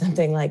it. So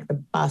something like the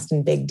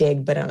Boston Big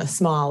Dig, but on a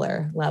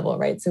smaller level,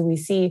 right? So we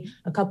see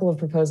a couple of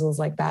proposals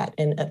like that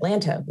in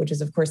Atlanta, which is,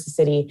 of course, a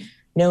city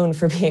known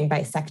for being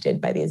bisected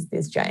by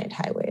these giant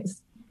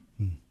highways.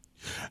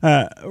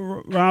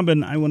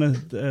 Robin, I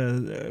want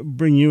to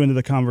bring you into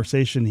the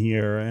conversation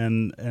here.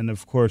 And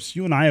of course,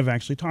 you and I have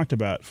actually talked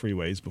about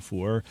freeways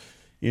before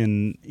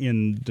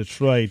in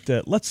Detroit.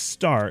 Let's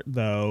start,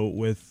 though,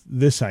 with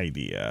this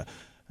idea.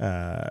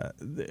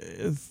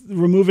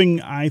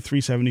 Removing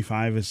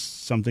I-375 is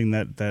something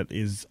that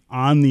is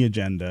on the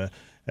agenda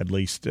at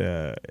least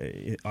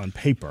on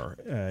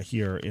paper,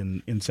 here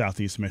in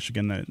Southeast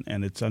Michigan,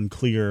 and it's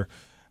unclear,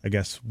 I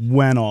guess,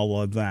 when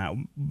all of that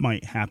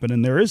might happen.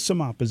 And there is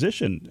some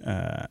opposition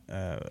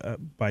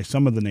by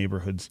some of the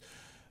neighborhoods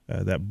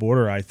that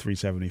border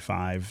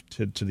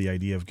I-375 to the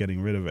idea of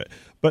getting rid of it.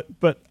 But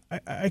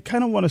I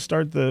kind of want to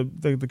start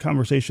the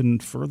conversation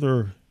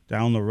further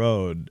down the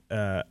road.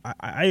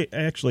 I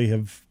actually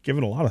have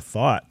given a lot of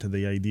thought to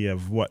the idea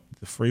of what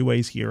the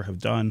freeways here have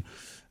done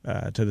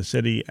to the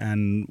city,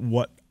 and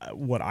what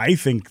I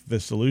think the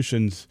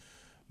solutions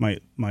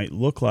might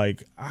look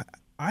like.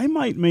 I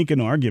might make an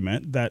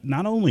argument that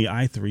not only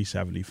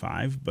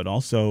I-375 but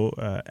also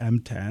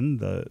M10,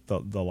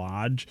 the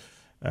Lodge,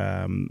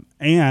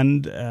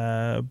 and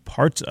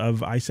parts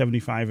of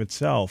I-75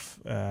 itself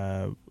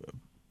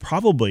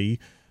probably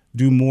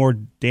do more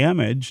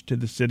damage to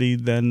the city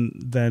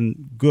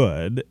than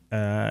good,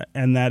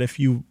 and that if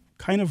you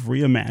kind of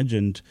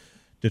reimagined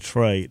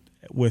Detroit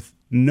with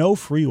no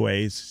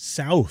freeways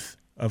south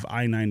of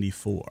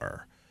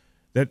I-94,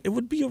 that it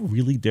would be a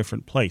really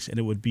different place, and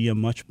it would be a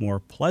much more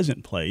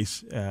pleasant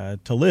place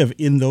to live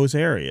in those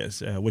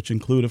areas, which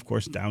include, of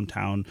course,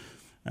 downtown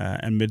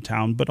and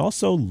Midtown, but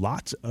also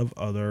lots of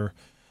other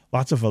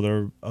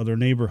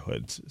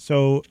neighborhoods.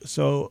 So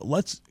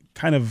let's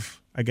kind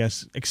of, I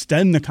guess,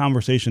 extend the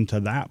conversation to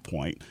that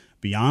point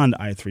beyond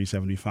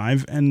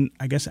I-375, and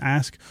I guess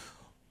ask,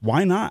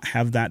 why not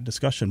have that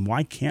discussion?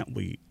 Why can't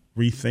we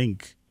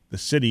rethink the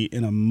city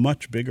in a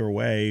much bigger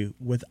way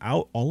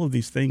without all of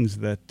these things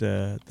that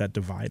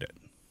divide it?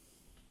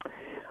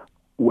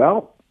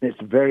 Well, it's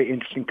a very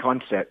interesting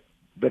concept,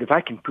 but if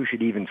I can push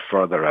it even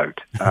further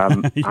out,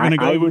 you're going to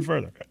go even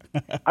further.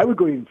 I would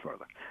go even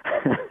further.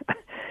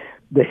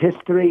 The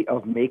history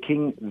of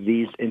making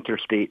these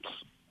interstates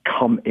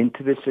come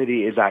into the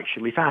city is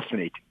actually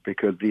fascinating,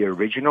 because the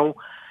original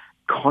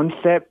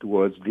concept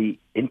was the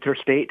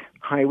interstate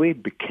highway,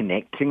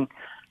 connecting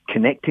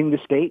the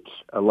states,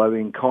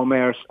 allowing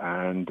commerce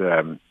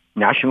and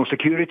national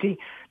security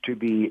to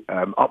be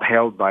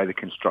upheld by the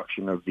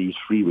construction of these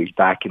freeways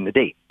back in the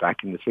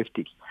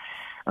 50s.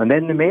 And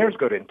then the mayors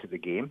got into the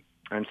game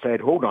and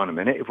said, hold on a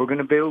minute, if we're going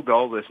to build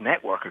all this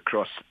network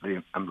across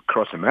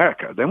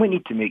America, then we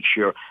need to make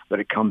sure that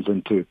it comes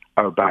into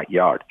our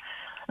backyard.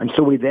 And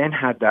so we then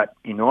had that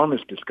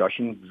enormous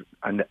discussion,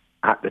 and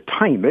at the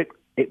time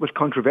it was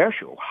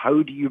controversial.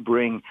 How do you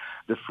bring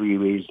the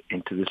freeways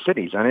into the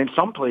cities? And in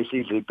some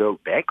places they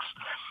built decks,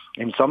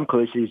 in some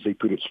places they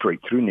put it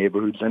straight through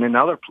neighborhoods, and in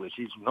other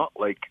places,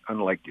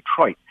 unlike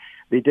Detroit,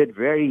 they did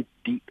very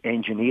deep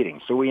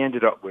engineering. So we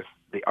ended up with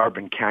the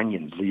urban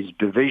canyons, these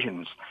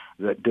divisions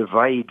that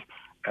divide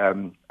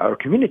our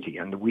community,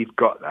 and we've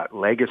got that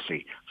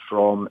legacy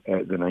from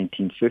the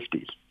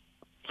 1950s.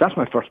 So that's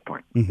my first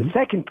point. Mm-hmm. The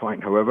second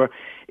point, however,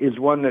 is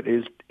one that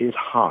is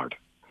hard,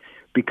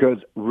 because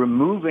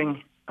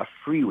removing a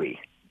freeway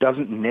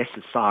doesn't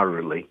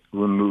necessarily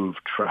remove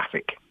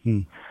traffic.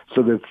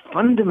 So the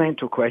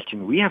fundamental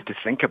question we have to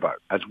think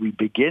about as we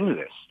begin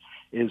this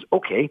is,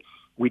 okay,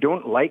 we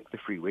don't like the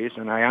freeways,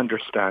 and I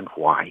understand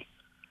why,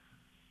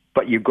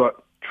 but you've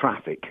got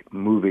traffic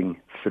moving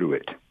through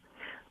it.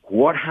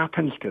 What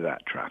happens to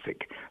that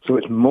traffic? So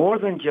it's more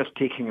than just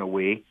taking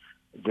away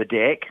the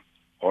deck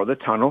or the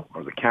tunnel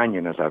or the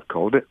canyon, as I've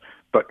called it,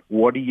 but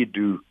what do you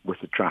do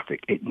with the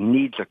traffic? It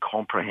needs a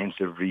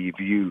comprehensive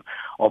review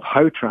of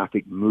how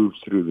traffic moves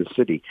through the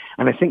city.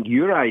 And I think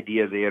your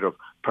idea there of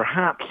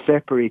perhaps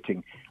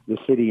separating the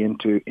city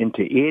into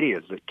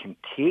areas that can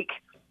take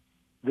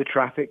the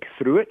traffic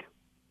through it,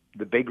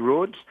 the big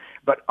roads,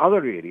 but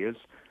other areas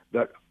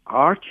that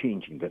are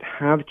changing, that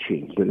have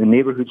changed, that the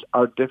neighborhoods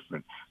are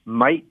different,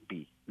 might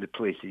be the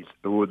places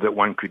that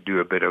one could do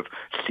a bit of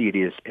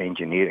serious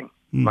engineering.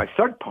 My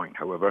third point,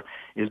 however,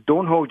 is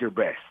don't hold your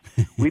breath.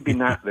 We've been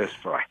at this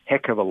for a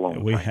heck of a long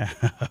time. We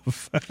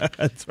have.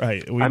 That's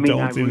right. We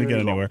don't seem to get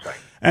anywhere.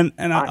 And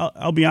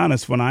I'll be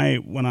honest, when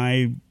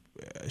I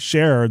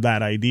share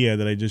that idea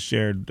that I just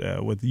shared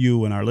with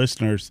you and our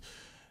listeners,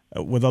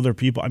 with other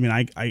people, I mean,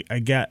 I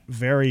get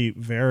very,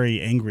 very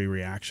angry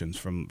reactions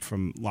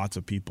from lots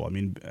of people. I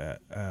mean,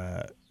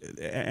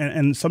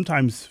 and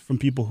sometimes from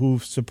people who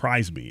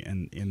surprise me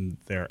in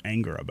their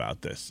anger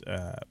about this.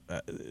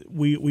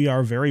 We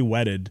are very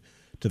wedded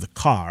to the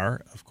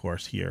car, of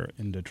course, here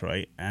in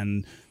Detroit,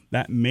 and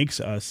that makes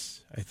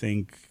us, I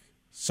think,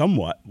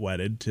 somewhat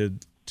wedded to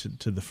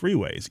the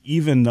freeways,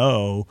 even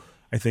though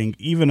I think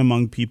even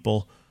among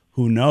people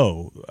who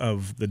know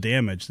of the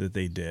damage that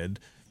they did,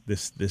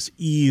 this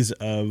ease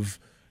of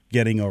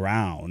getting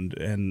around,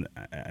 and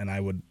I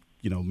would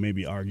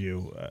maybe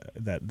argue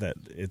that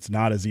it's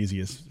not as easy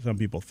as some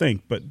people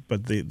think, but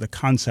the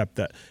concept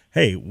that,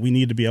 hey, we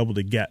need to be able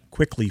to get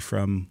quickly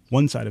from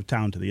one side of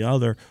town to the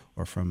other,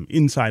 or from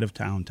inside of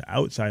town to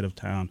outside of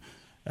town,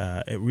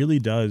 it really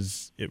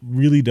does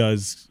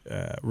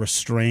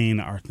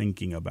restrain our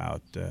thinking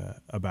about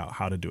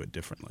how to do it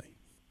differently.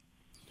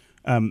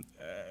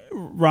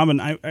 Robin,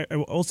 I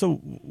also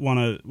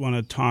want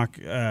to talk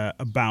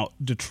about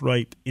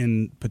Detroit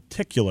in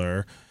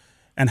particular,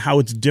 and how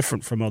it's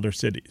different from other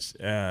cities.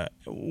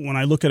 When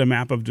I look at a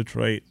map of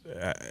Detroit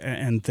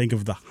and think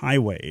of the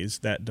highways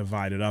that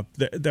divide it up,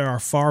 there are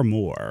far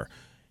more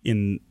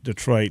in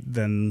Detroit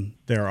than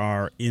there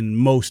are in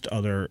most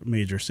other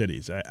major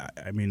cities.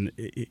 I mean,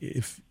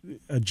 if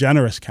a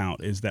generous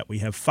count is that we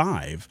have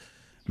 5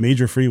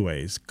 major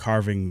freeways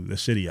carving the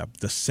city up,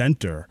 the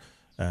center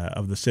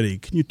of the city.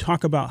 Can you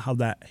talk about how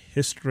that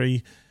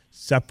history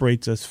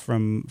separates us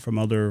from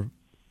other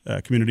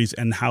communities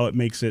and how it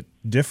makes it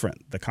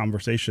different, the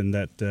conversation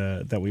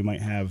that we might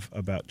have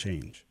about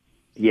change?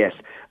 Yes,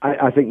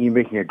 I think you're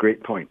making a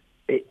great point.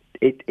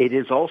 It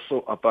is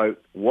also about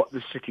what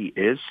the city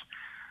is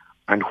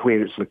and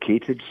where it's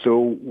located.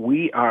 So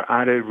we are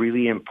at a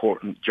really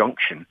important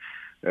junction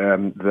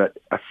that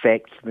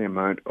affects the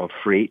amount of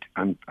freight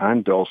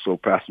and also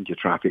passenger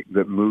traffic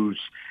that moves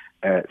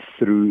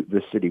through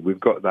the city. We've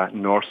got that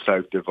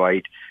north-south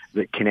divide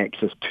that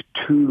connects us to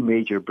 2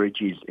 major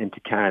bridges into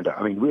Canada.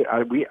 I mean, we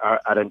are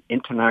at an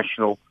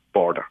international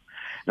border.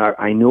 Now,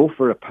 I know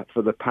for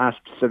the past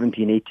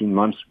 17, 18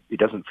 months, it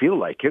doesn't feel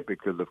like it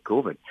because of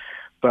COVID.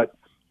 But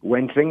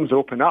when things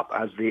open up,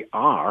 as they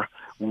are,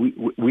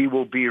 we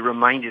will be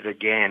reminded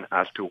again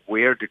as to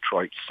where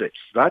Detroit sits.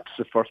 That's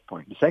the first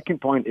point. The second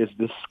point is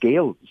the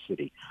scale of the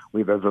city.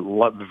 We have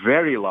a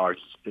very large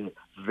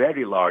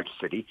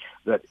city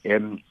that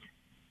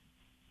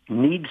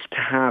needs to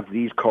have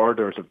these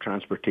corridors of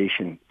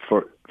transportation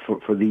for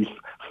these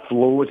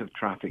flows of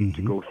traffic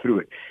to go through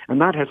it. And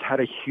that has had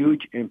a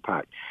huge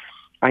impact.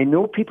 I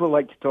know people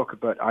like to talk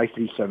about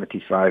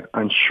I-375,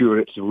 and sure,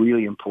 it's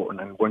really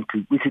important, and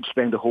we could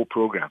spend the whole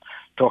program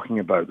talking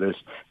about this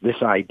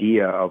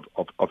idea of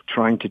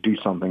trying to do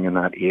something in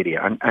that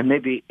area, and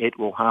maybe it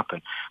will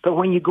happen. But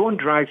when you go and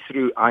drive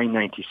through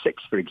I-96,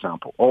 for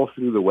example, all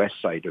through the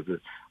west side of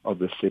the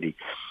city,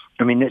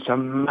 I mean, it's a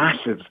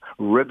massive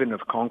ribbon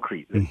of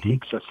concrete that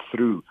takes us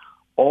through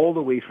all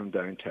the way from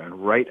downtown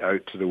right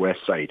out to the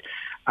west side,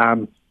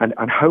 and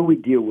how we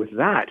deal with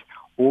that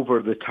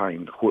over the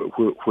time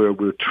where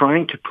we're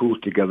trying to pull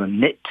together,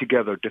 knit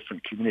together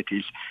different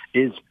communities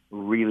is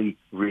really,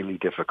 really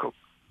difficult.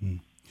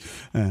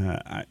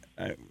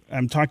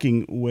 I'm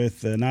talking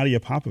with Nadia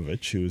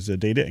Popovich, who's a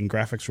data and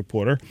graphics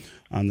reporter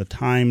on the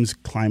Times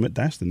Climate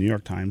Desk, the New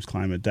York Times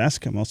Climate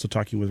Desk. I'm also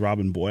talking with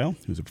Robin Boyle,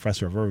 who's a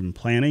professor of urban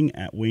planning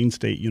at Wayne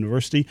State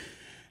University.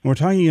 And we're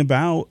talking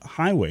about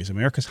highways,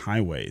 America's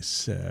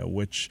highways,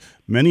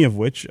 many of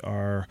which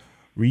are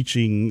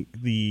reaching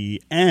the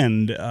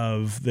end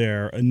of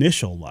their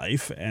initial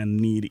life and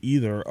need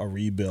either a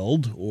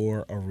rebuild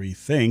or a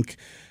rethink.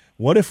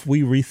 What if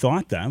we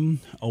rethought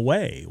them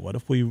away? What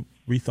if we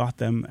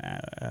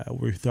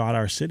rethought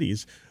our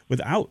cities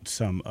without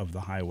some of the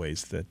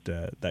highways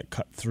that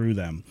cut through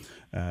them?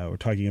 We're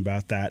talking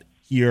about that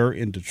here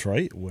in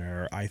Detroit,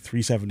 where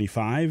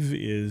I-375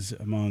 is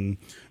among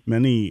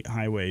many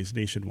highways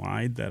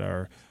nationwide that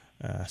are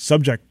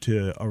subject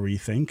to a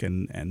rethink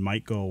and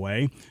might go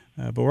away.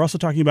 But we're also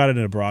talking about it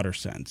in a broader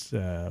sense.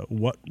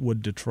 What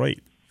would Detroit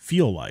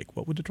feel like?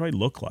 What would Detroit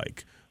look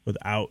like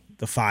without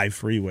the 5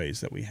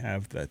 freeways that we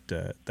have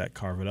that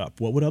carve it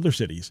up? What would other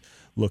cities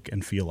look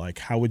and feel like?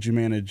 How would you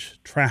manage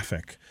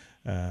traffic?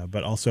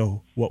 But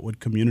also, what would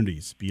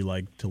communities be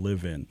like to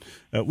live in?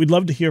 We'd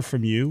love to hear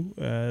from you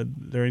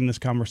during this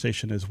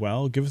conversation as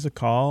well. Give us a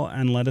call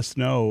and let us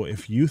know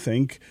if you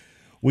think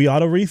we ought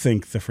to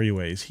rethink the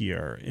freeways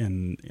here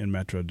in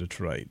Metro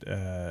Detroit.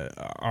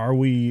 Are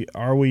we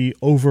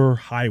over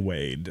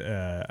highwayed?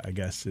 I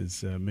guess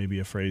is maybe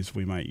a phrase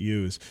we might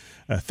use.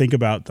 Think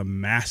about the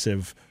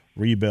massive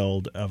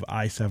rebuild of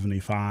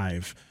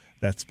I-75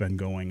 that's been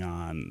going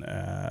on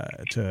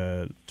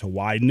to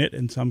widen it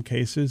in some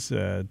cases,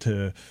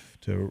 to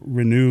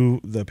renew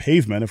the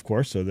pavement, of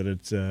course, so that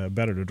it's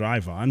better to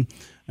drive on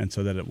and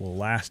so that it will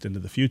last into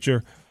the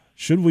future.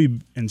 Should we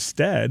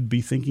instead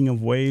be thinking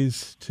of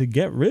ways to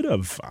get rid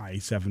of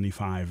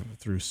I-75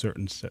 through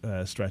certain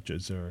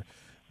stretches or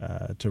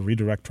to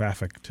redirect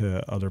traffic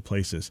to other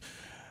places?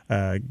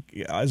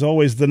 As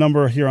always, the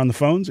number here on the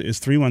phones is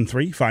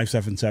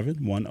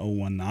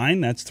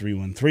 313-577-1019. That's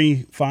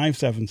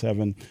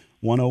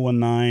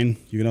 313-577-1019.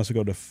 You can also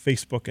go to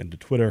Facebook and to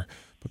Twitter,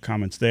 put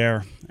comments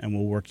there, and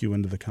we'll work you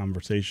into the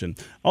conversation.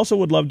 Also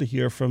would love to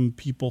hear from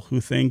people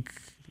who think,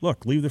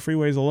 look, leave the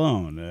freeways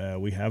alone.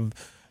 We have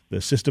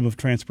the system of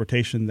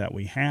transportation that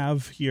we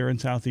have here in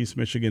Southeast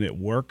Michigan. It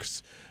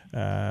works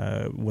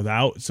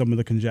without some of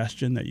the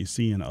congestion that you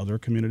see in other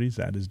communities.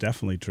 That is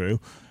definitely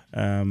true.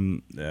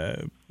 Why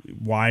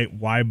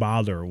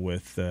bother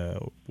with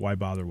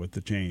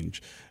the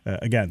change?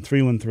 Again,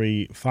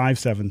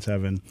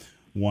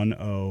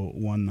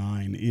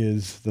 313-577-1019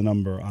 is the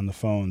number on the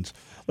phones.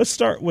 Let's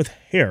start with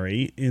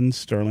Harry in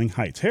Sterling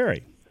Heights.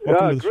 Harry,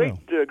 welcome to the show.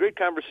 Great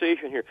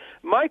conversation here.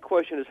 My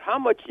question is, how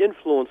much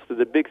influence did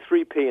the Big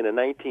Three pay in the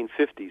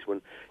 1950s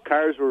when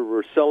cars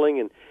were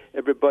selling and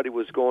everybody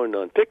was going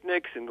on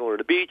picnics and going to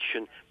the beach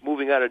and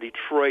moving out of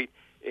Detroit?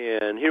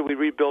 And here we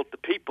rebuilt the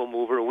People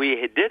Mover. We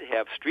did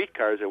have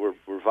streetcars that were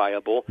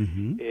viable.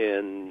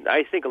 And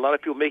I think a lot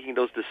of people making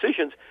those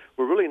decisions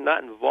were really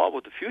not involved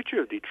with the future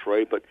of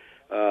Detroit, but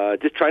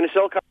just trying to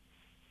sell cars.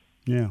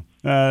 Yeah.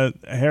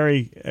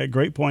 Harry, a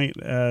great point.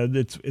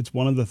 It's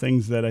one of the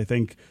things that I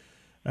think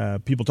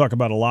people talk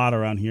about a lot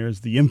around here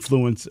is the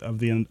influence of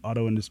the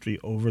auto industry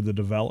over the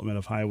development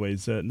of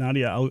highways.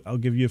 Nadia, I'll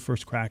give you a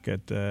first crack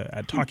at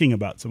talking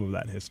about some of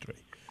that history.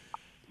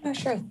 Oh,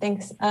 sure.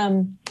 Thanks.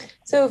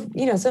 So,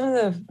 some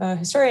of the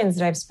historians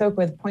that I've spoke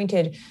with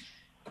pointed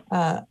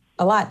a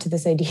lot to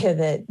this idea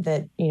that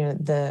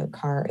the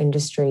car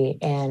industry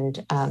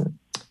and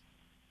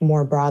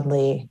more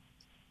broadly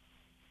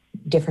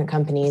different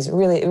companies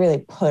really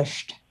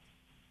pushed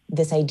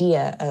this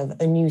idea of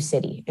a new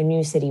city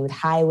with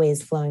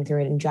highways flowing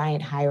through it and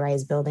giant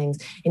high-rise buildings.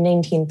 In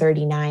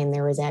 1939,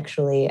 there was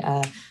actually,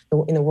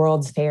 in the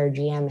World's Fair,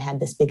 GM had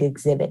this big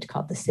exhibit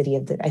called the City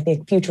of I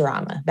think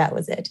Futurama, that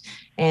was it.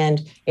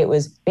 And it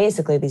was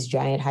basically these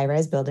giant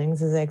high-rise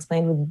buildings, as I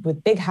explained,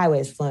 with big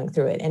highways flowing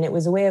through it. And it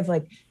was a way of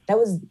that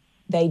was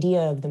the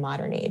idea of the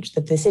modern age,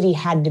 that the city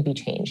had to be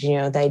changed.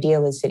 The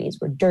idea was cities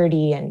were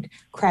dirty and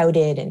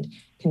crowded and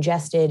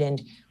congested,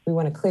 and we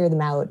want to clear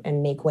them out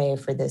and make way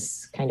for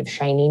this kind of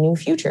shiny new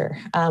future.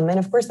 And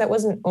of course, that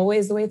wasn't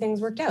always the way things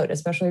worked out,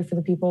 especially for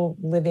the people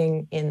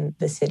living in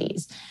the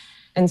cities.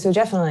 And so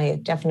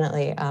definitely,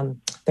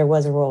 there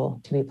was a role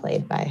to be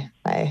played by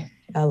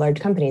large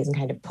companies in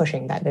kind of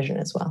pushing that vision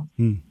as well.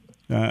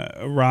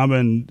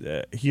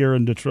 Robin, here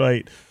in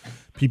Detroit,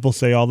 people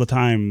say all the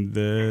time,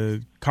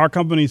 the car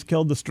companies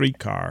killed the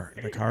streetcar.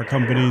 The car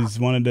companies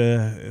wanted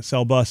to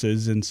sell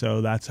buses, and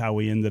so that's how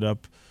we ended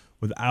up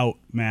without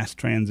mass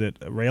transit,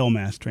 rail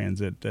mass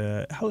transit.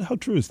 How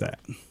true is that?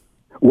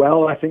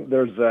 Well, I think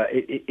there's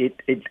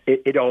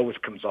it always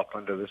comes up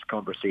under this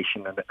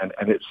conversation,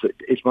 and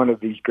it's one of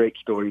these great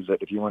stories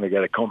that if you want to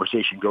get a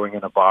conversation going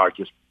in a bar,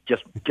 just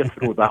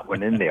throw that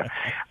one in there,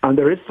 and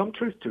there is some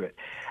truth to it.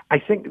 I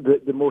think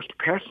that the most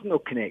personal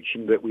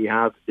connection that we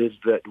have is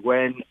that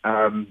when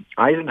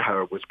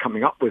Eisenhower was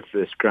coming up with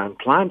this grand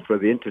plan for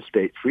the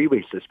interstate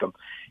freeway system,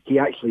 he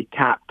actually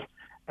tapped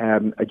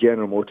a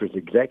General Motors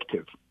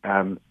executive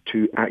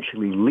to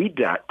actually lead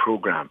that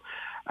program,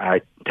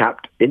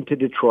 tapped into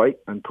Detroit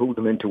and pulled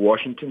them into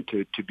Washington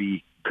to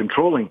be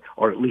controlling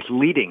or at least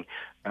leading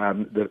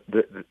the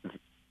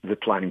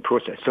planning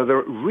process. So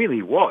there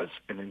really was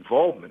an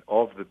involvement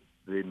of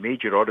the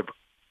major auto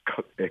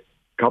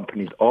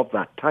companies of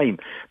that time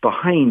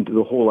behind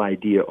the whole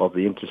idea of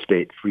the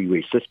interstate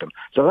freeway system.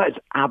 So that is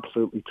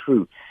absolutely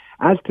true.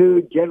 As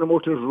to General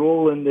Motors'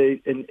 role in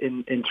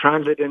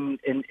transit in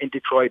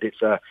Detroit,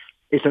 it's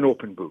an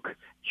open book.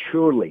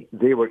 Surely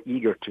they were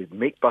eager to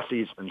make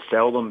buses and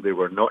sell them. They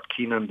were not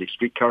keen on the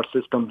streetcar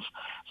systems.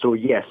 So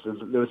yes,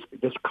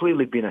 there's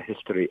clearly been a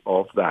history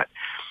of that.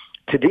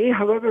 Today,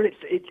 however,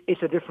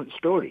 it's a different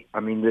story. I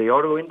mean, the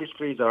auto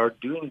industries are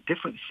doing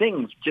different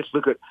things. Just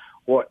look at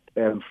what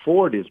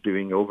Ford is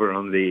doing over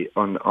in the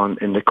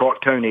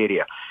Corktown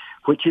area,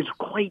 which is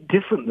quite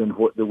different than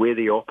the way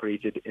they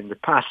operated in the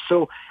past.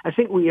 So I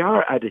think we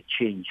are at a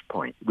change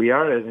point. We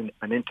are at an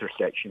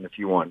intersection, if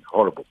you want.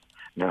 Horrible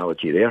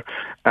analogy there,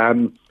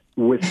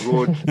 with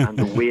roads and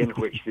the way in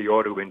which the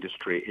auto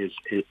industry is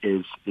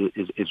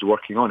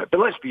working on it. But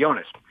let's be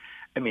honest.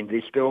 I mean,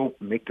 they still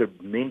make their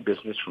main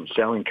business from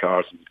selling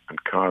cars,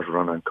 and cars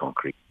run on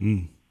concrete.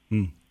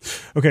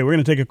 Okay, we're going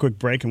to take a quick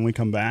break, and when we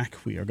come back,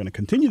 we are going to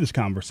continue this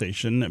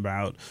conversation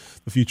about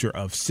the future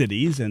of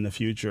cities and the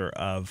future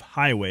of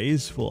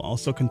highways. We'll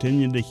also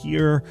continue to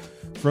hear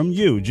from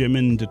you, Jim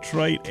in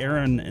Detroit,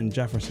 Aaron in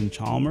Jefferson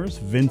Chalmers,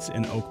 Vince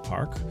in Oak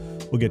Park.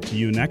 We'll get to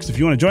you next. If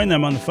you want to join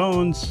them on the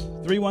phones,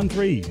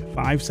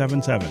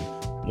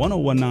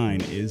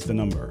 313-577-1019 is the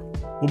number.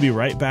 We'll be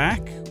right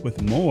back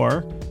with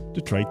more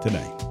Detroit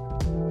Today.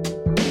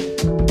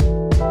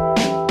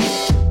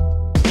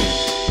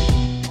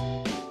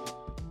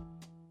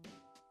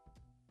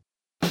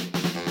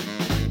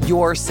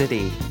 Your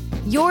city.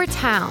 Your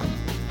town.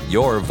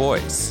 Your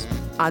voice.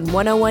 On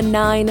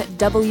 1019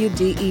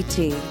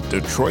 WDET.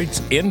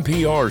 Detroit's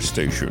NPR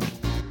station.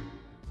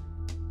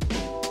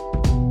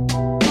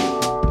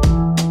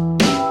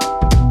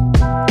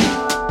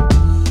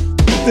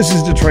 This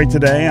is Detroit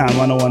Today on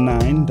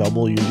 1019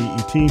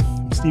 WDET.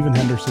 I'm Stephen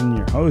Henderson,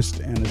 your host,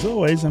 and as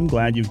always, I'm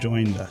glad you've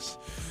joined us.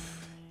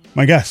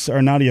 My guests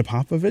are Nadia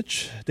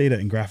Popovich, data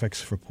and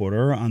graphics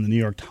reporter on the New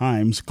York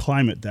Times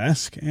Climate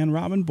Desk, and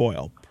Robin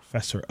Boyle,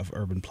 professor of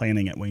urban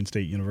planning at Wayne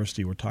State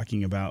University. We're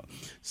talking about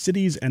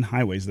cities and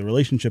highways, the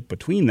relationship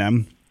between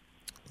them,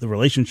 the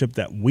relationship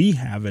that we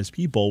have as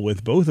people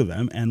with both of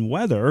them, and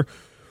whether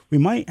we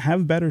might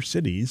have better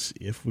cities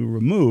if we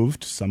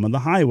removed some of the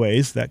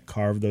highways that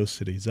carve those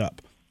cities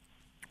up.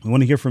 We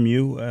want to hear from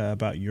you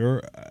about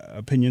your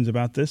opinions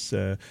about this.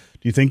 Do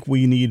you think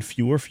we need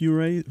fewer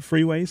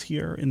freeways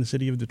here in the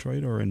city of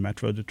Detroit or in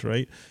Metro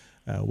Detroit?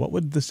 What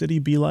would the city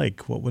be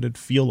like? What would it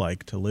feel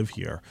like to live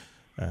here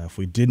if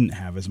we didn't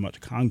have as much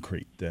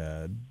concrete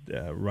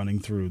running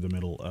through the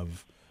middle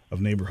of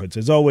neighborhoods.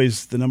 As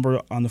always, the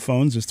number on the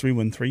phones is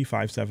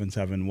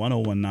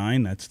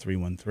 313-577-1019. That's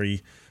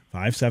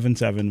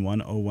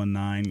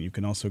 313-577-1019. You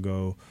can also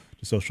go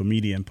to social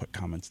media and put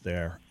comments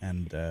there,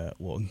 and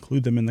we'll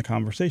include them in the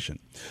conversation.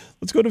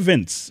 Let's go to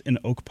Vince in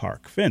Oak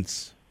Park.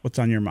 Vince, what's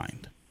on your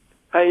mind?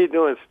 How you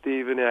doing,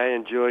 Stephen? I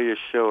enjoy your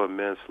show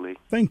immensely.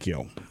 Thank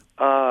you.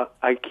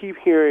 I keep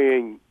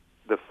hearing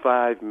the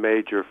 5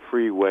 major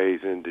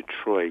freeways in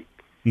Detroit,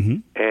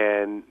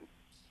 and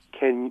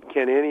can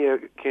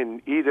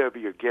either of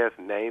your guests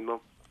name them?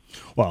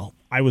 Well,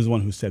 I was the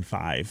one who said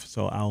 5,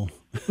 so I'll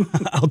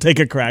take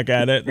a crack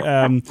at it.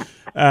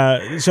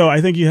 So I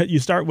think you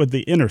start with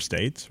the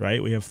interstates,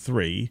 right? We have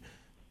 3: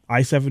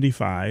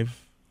 I-75,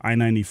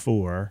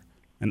 I-94,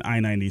 and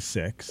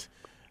I-96,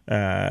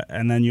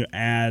 and then you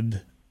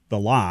add the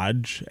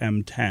Lodge,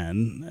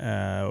 M10,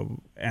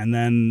 and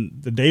then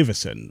the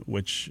Davison,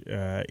 which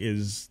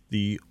is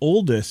the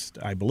oldest,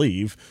 I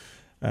believe,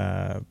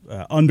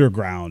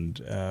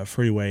 underground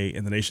freeway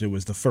in the nation. It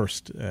was the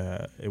first.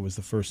 It was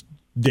the first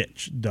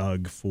ditch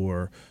dug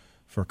for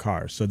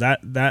cars. So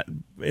that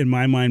in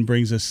my mind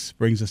brings us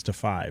to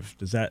 5.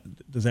 Does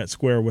that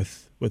square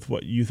with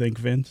what you think,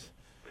 Vince?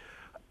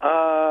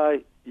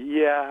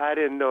 Yeah, I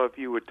didn't know if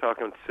you were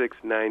talking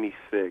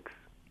 696.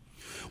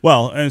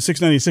 Well,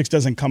 696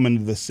 doesn't come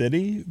into the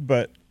city,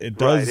 but it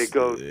does. Right, it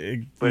goes.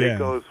 It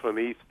goes from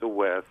east to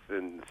west,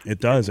 and it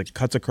does. It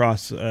cuts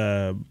across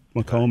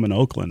Macomb and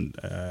Oakland,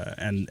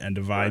 and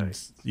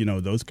divides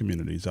those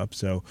communities up.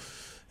 So,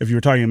 if you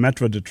were talking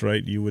Metro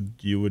Detroit, you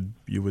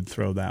would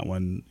throw that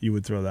one. You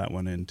would throw that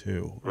one in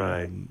too.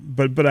 Right.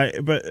 But I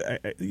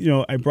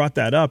brought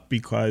that up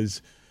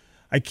because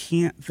I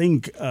can't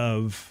think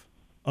of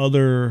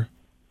other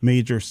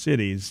major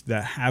cities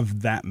that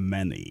have that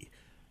many.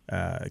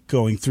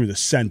 Going through the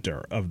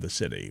center of the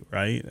city,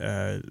 right?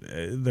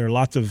 There are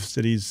lots of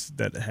cities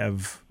that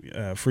have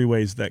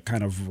freeways that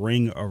kind of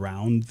ring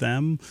around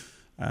them,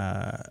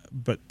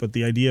 but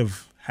the idea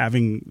of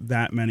having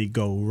that many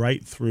go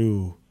right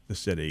through the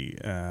city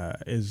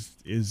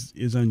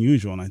is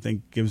unusual, and I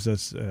think gives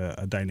us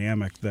a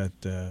dynamic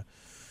that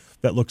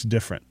looks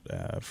different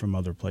from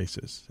other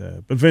places.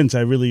 But Vince,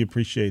 I really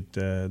appreciate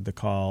the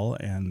call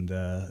and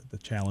the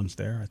challenge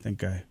there. I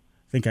think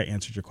I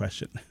answered your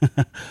question.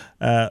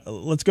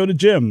 Let's go to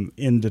Jim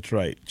in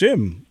Detroit.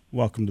 Jim,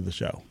 welcome to the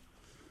show.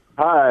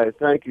 Hi,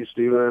 thank you,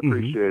 Stephen. I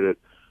appreciate it.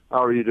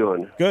 How are you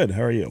doing? Good.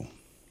 How are you?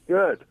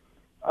 Good.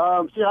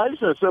 I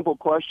just had a simple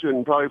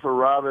question, probably for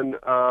Robin.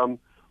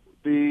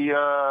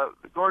 The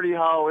Gordie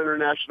Howe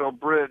International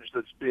Bridge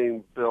that's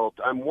being built,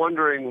 I'm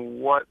wondering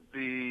what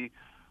the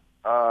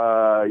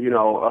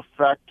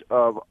effect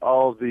of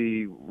all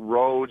the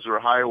roads or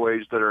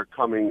highways that are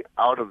coming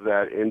out of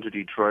that into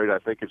Detroit. I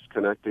think it's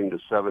connecting to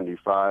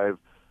 75,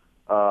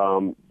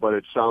 but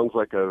it sounds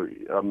like a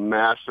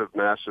massive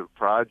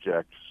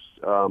project.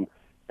 And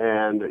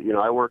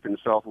I work in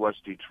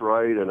Southwest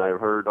Detroit, and I've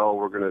heard,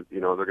 they're going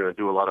to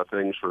do a lot of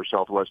things for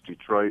Southwest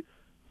Detroit.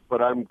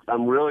 But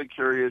I'm really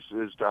curious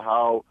as to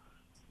how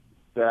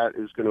that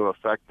is going to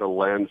affect the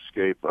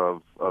landscape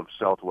of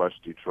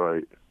Southwest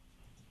Detroit.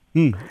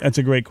 That's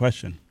a great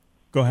question.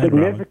 Go ahead,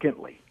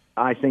 Significantly,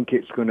 Robin. I think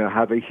it's going to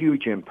have a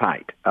huge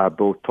impact,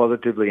 both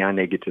positively and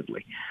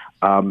negatively.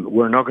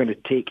 We're not going to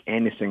take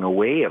anything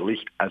away, at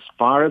least as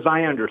far as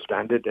I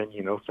understand it, and,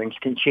 things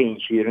can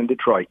change here in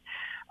Detroit.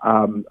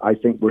 I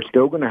think we're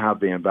still going to have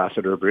the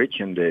Ambassador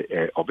Bridge, and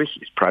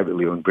obviously it's a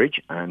privately owned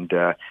bridge, and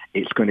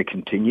it's going to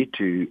continue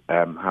to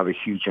have a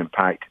huge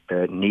impact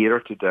nearer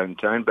to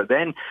downtown. But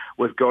then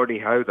with Gordie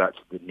Howe, that's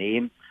the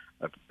name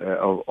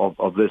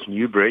of this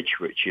new bridge,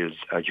 which is,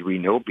 as we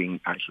know,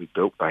 being actually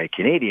built by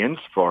Canadians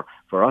for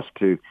us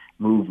to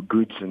move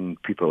goods and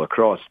people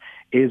across,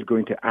 is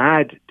going to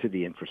add to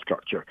the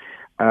infrastructure.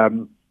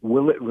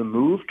 Will it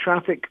remove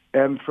traffic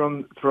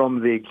from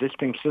the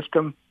existing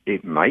system?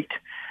 It might.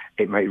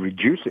 It might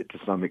reduce it to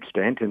some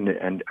extent,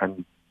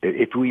 and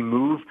if we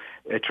move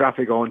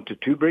traffic onto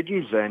 2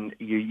 bridges, then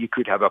you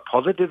could have a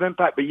positive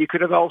impact, but you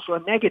could have also a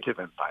negative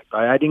impact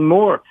by adding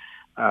more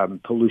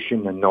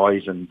pollution and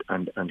noise and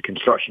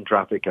construction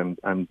traffic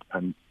and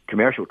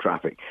commercial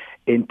traffic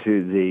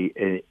into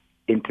the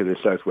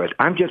Southwest.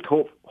 I'm just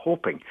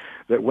hoping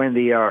that when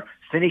they are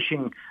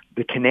finishing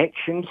the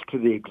connections to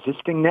the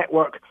existing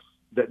network,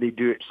 that they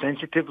do it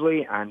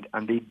sensitively and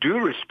they do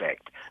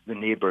respect the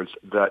neighbours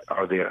that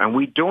are there, and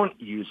we don't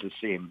use the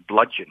same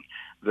bludgeon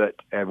that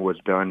was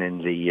done in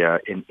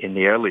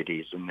the early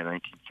days in the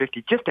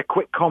 1950s. Just a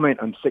quick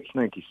comment on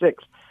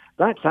 696.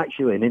 That's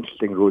actually an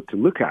interesting road to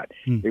look at.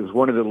 It was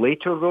one of the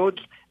later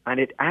roads, and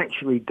it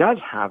actually does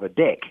have a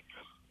deck.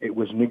 It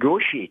was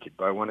negotiated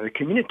by one of the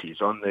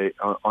communities on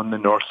the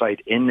north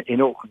side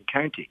in Oakland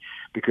County,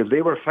 because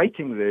they were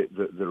fighting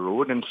the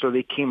road, and so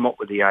they came up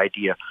with the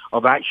idea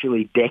of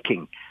actually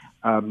decking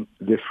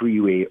the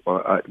freeway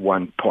at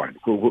one point,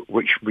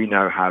 which we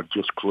now have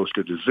just close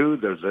to the zoo.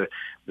 There's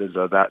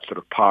that sort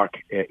of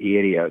park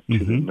area to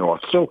the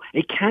north. So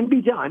it can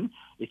be done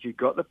if you've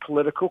got the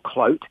political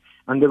clout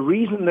And the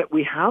reason that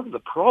we have the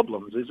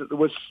problems is that there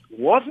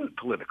wasn't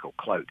political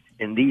clout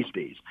in these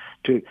days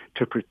to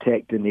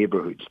protect the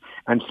neighborhoods.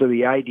 And so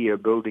the idea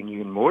of building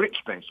even more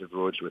expensive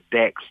roads with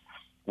decks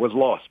was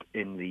lost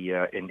in the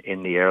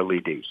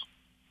early days.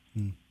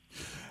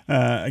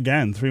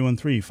 Again,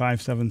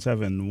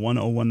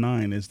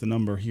 313-577-1019 is the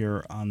number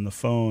here on the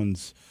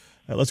phones.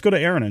 Let's go to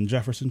Aaron in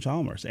Jefferson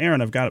Chalmers.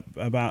 Aaron, I've got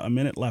about a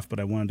minute left, but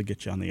I wanted to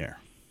get you on the air.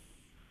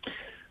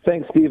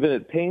 Thanks, Stephen.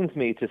 It pains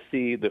me to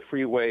see the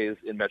freeways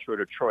in Metro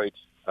Detroit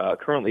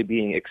currently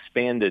being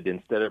expanded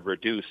instead of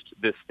reduced.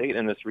 This state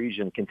and this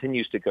region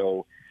continues to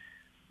go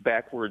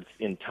backwards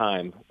in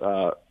time.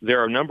 There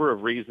are a number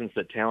of reasons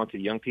that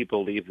talented young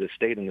people leave this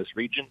state and this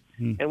region,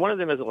 and one of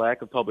them is a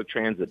lack of public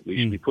transit. We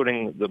should be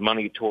putting the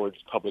money towards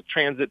public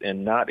transit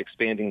and not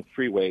expanding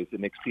freeways. It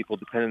makes people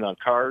dependent on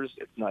cars.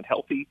 It's not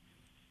healthy.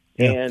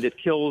 Yeah. And it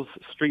kills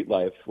street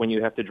life when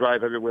you have to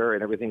drive everywhere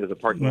and everything is a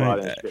parking lot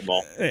and a strip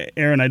mall.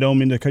 Aaron, I don't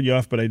mean to cut you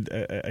off, but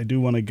I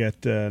do want to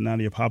get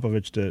Nadia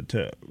Popovich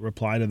to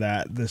reply to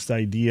that. This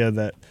idea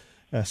that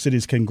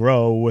cities can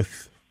grow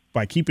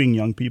by keeping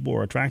young people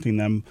or attracting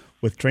them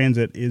with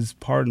transit is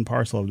part and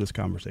parcel of this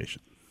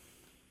conversation.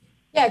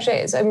 Yeah,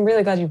 actually, so I'm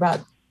really glad you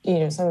brought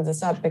some of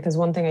this up, because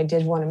one thing I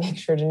did want to make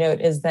sure to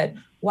note is that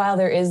while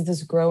there is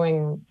this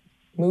growing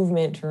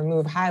movement to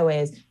remove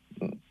highways,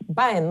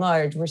 by and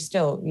large, we're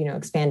still,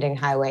 expanding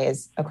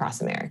highways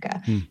across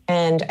America.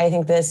 And I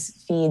think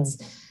this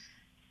feeds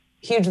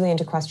hugely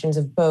into questions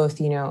of both,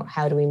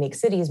 how do we make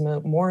cities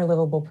more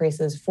livable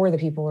places for the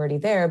people already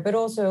there, but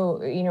also,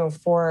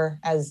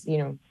 as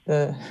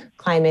the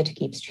climate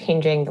keeps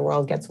changing, the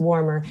world gets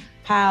warmer,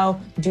 how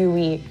do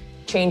we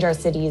change our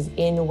cities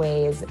in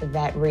ways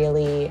that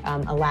really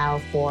allow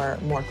for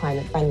more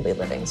climate-friendly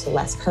living, so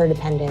less car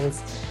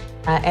dependence.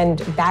 And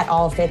that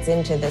all fits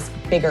into this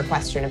bigger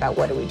question about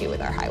what do we do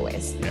with our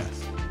highways.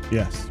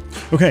 Yes.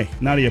 Okay,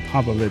 Nadia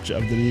Popovich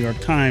of the New York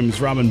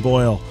Times, Robin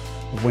Boyle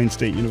of Wayne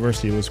State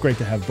University. It was great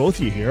to have both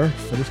of you here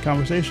for this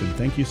conversation.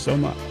 Thank you so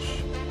much.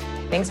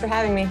 Thanks for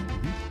having me.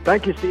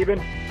 Thank you, Stephen.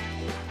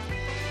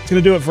 It's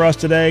going to do it for us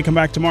today. Come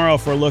back tomorrow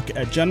for a look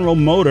at General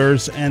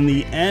Motors and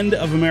the end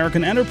of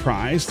American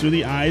enterprise through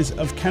the eyes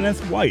of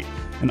Kenneth White,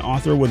 an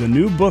author with a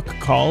new book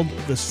called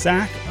The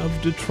Sack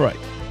of Detroit.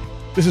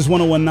 This is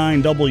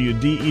 1019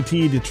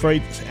 WDET,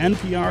 Detroit's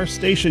NPR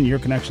station, your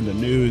connection to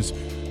news,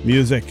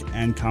 music,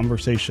 and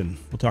conversation.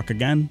 We'll talk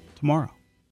again tomorrow.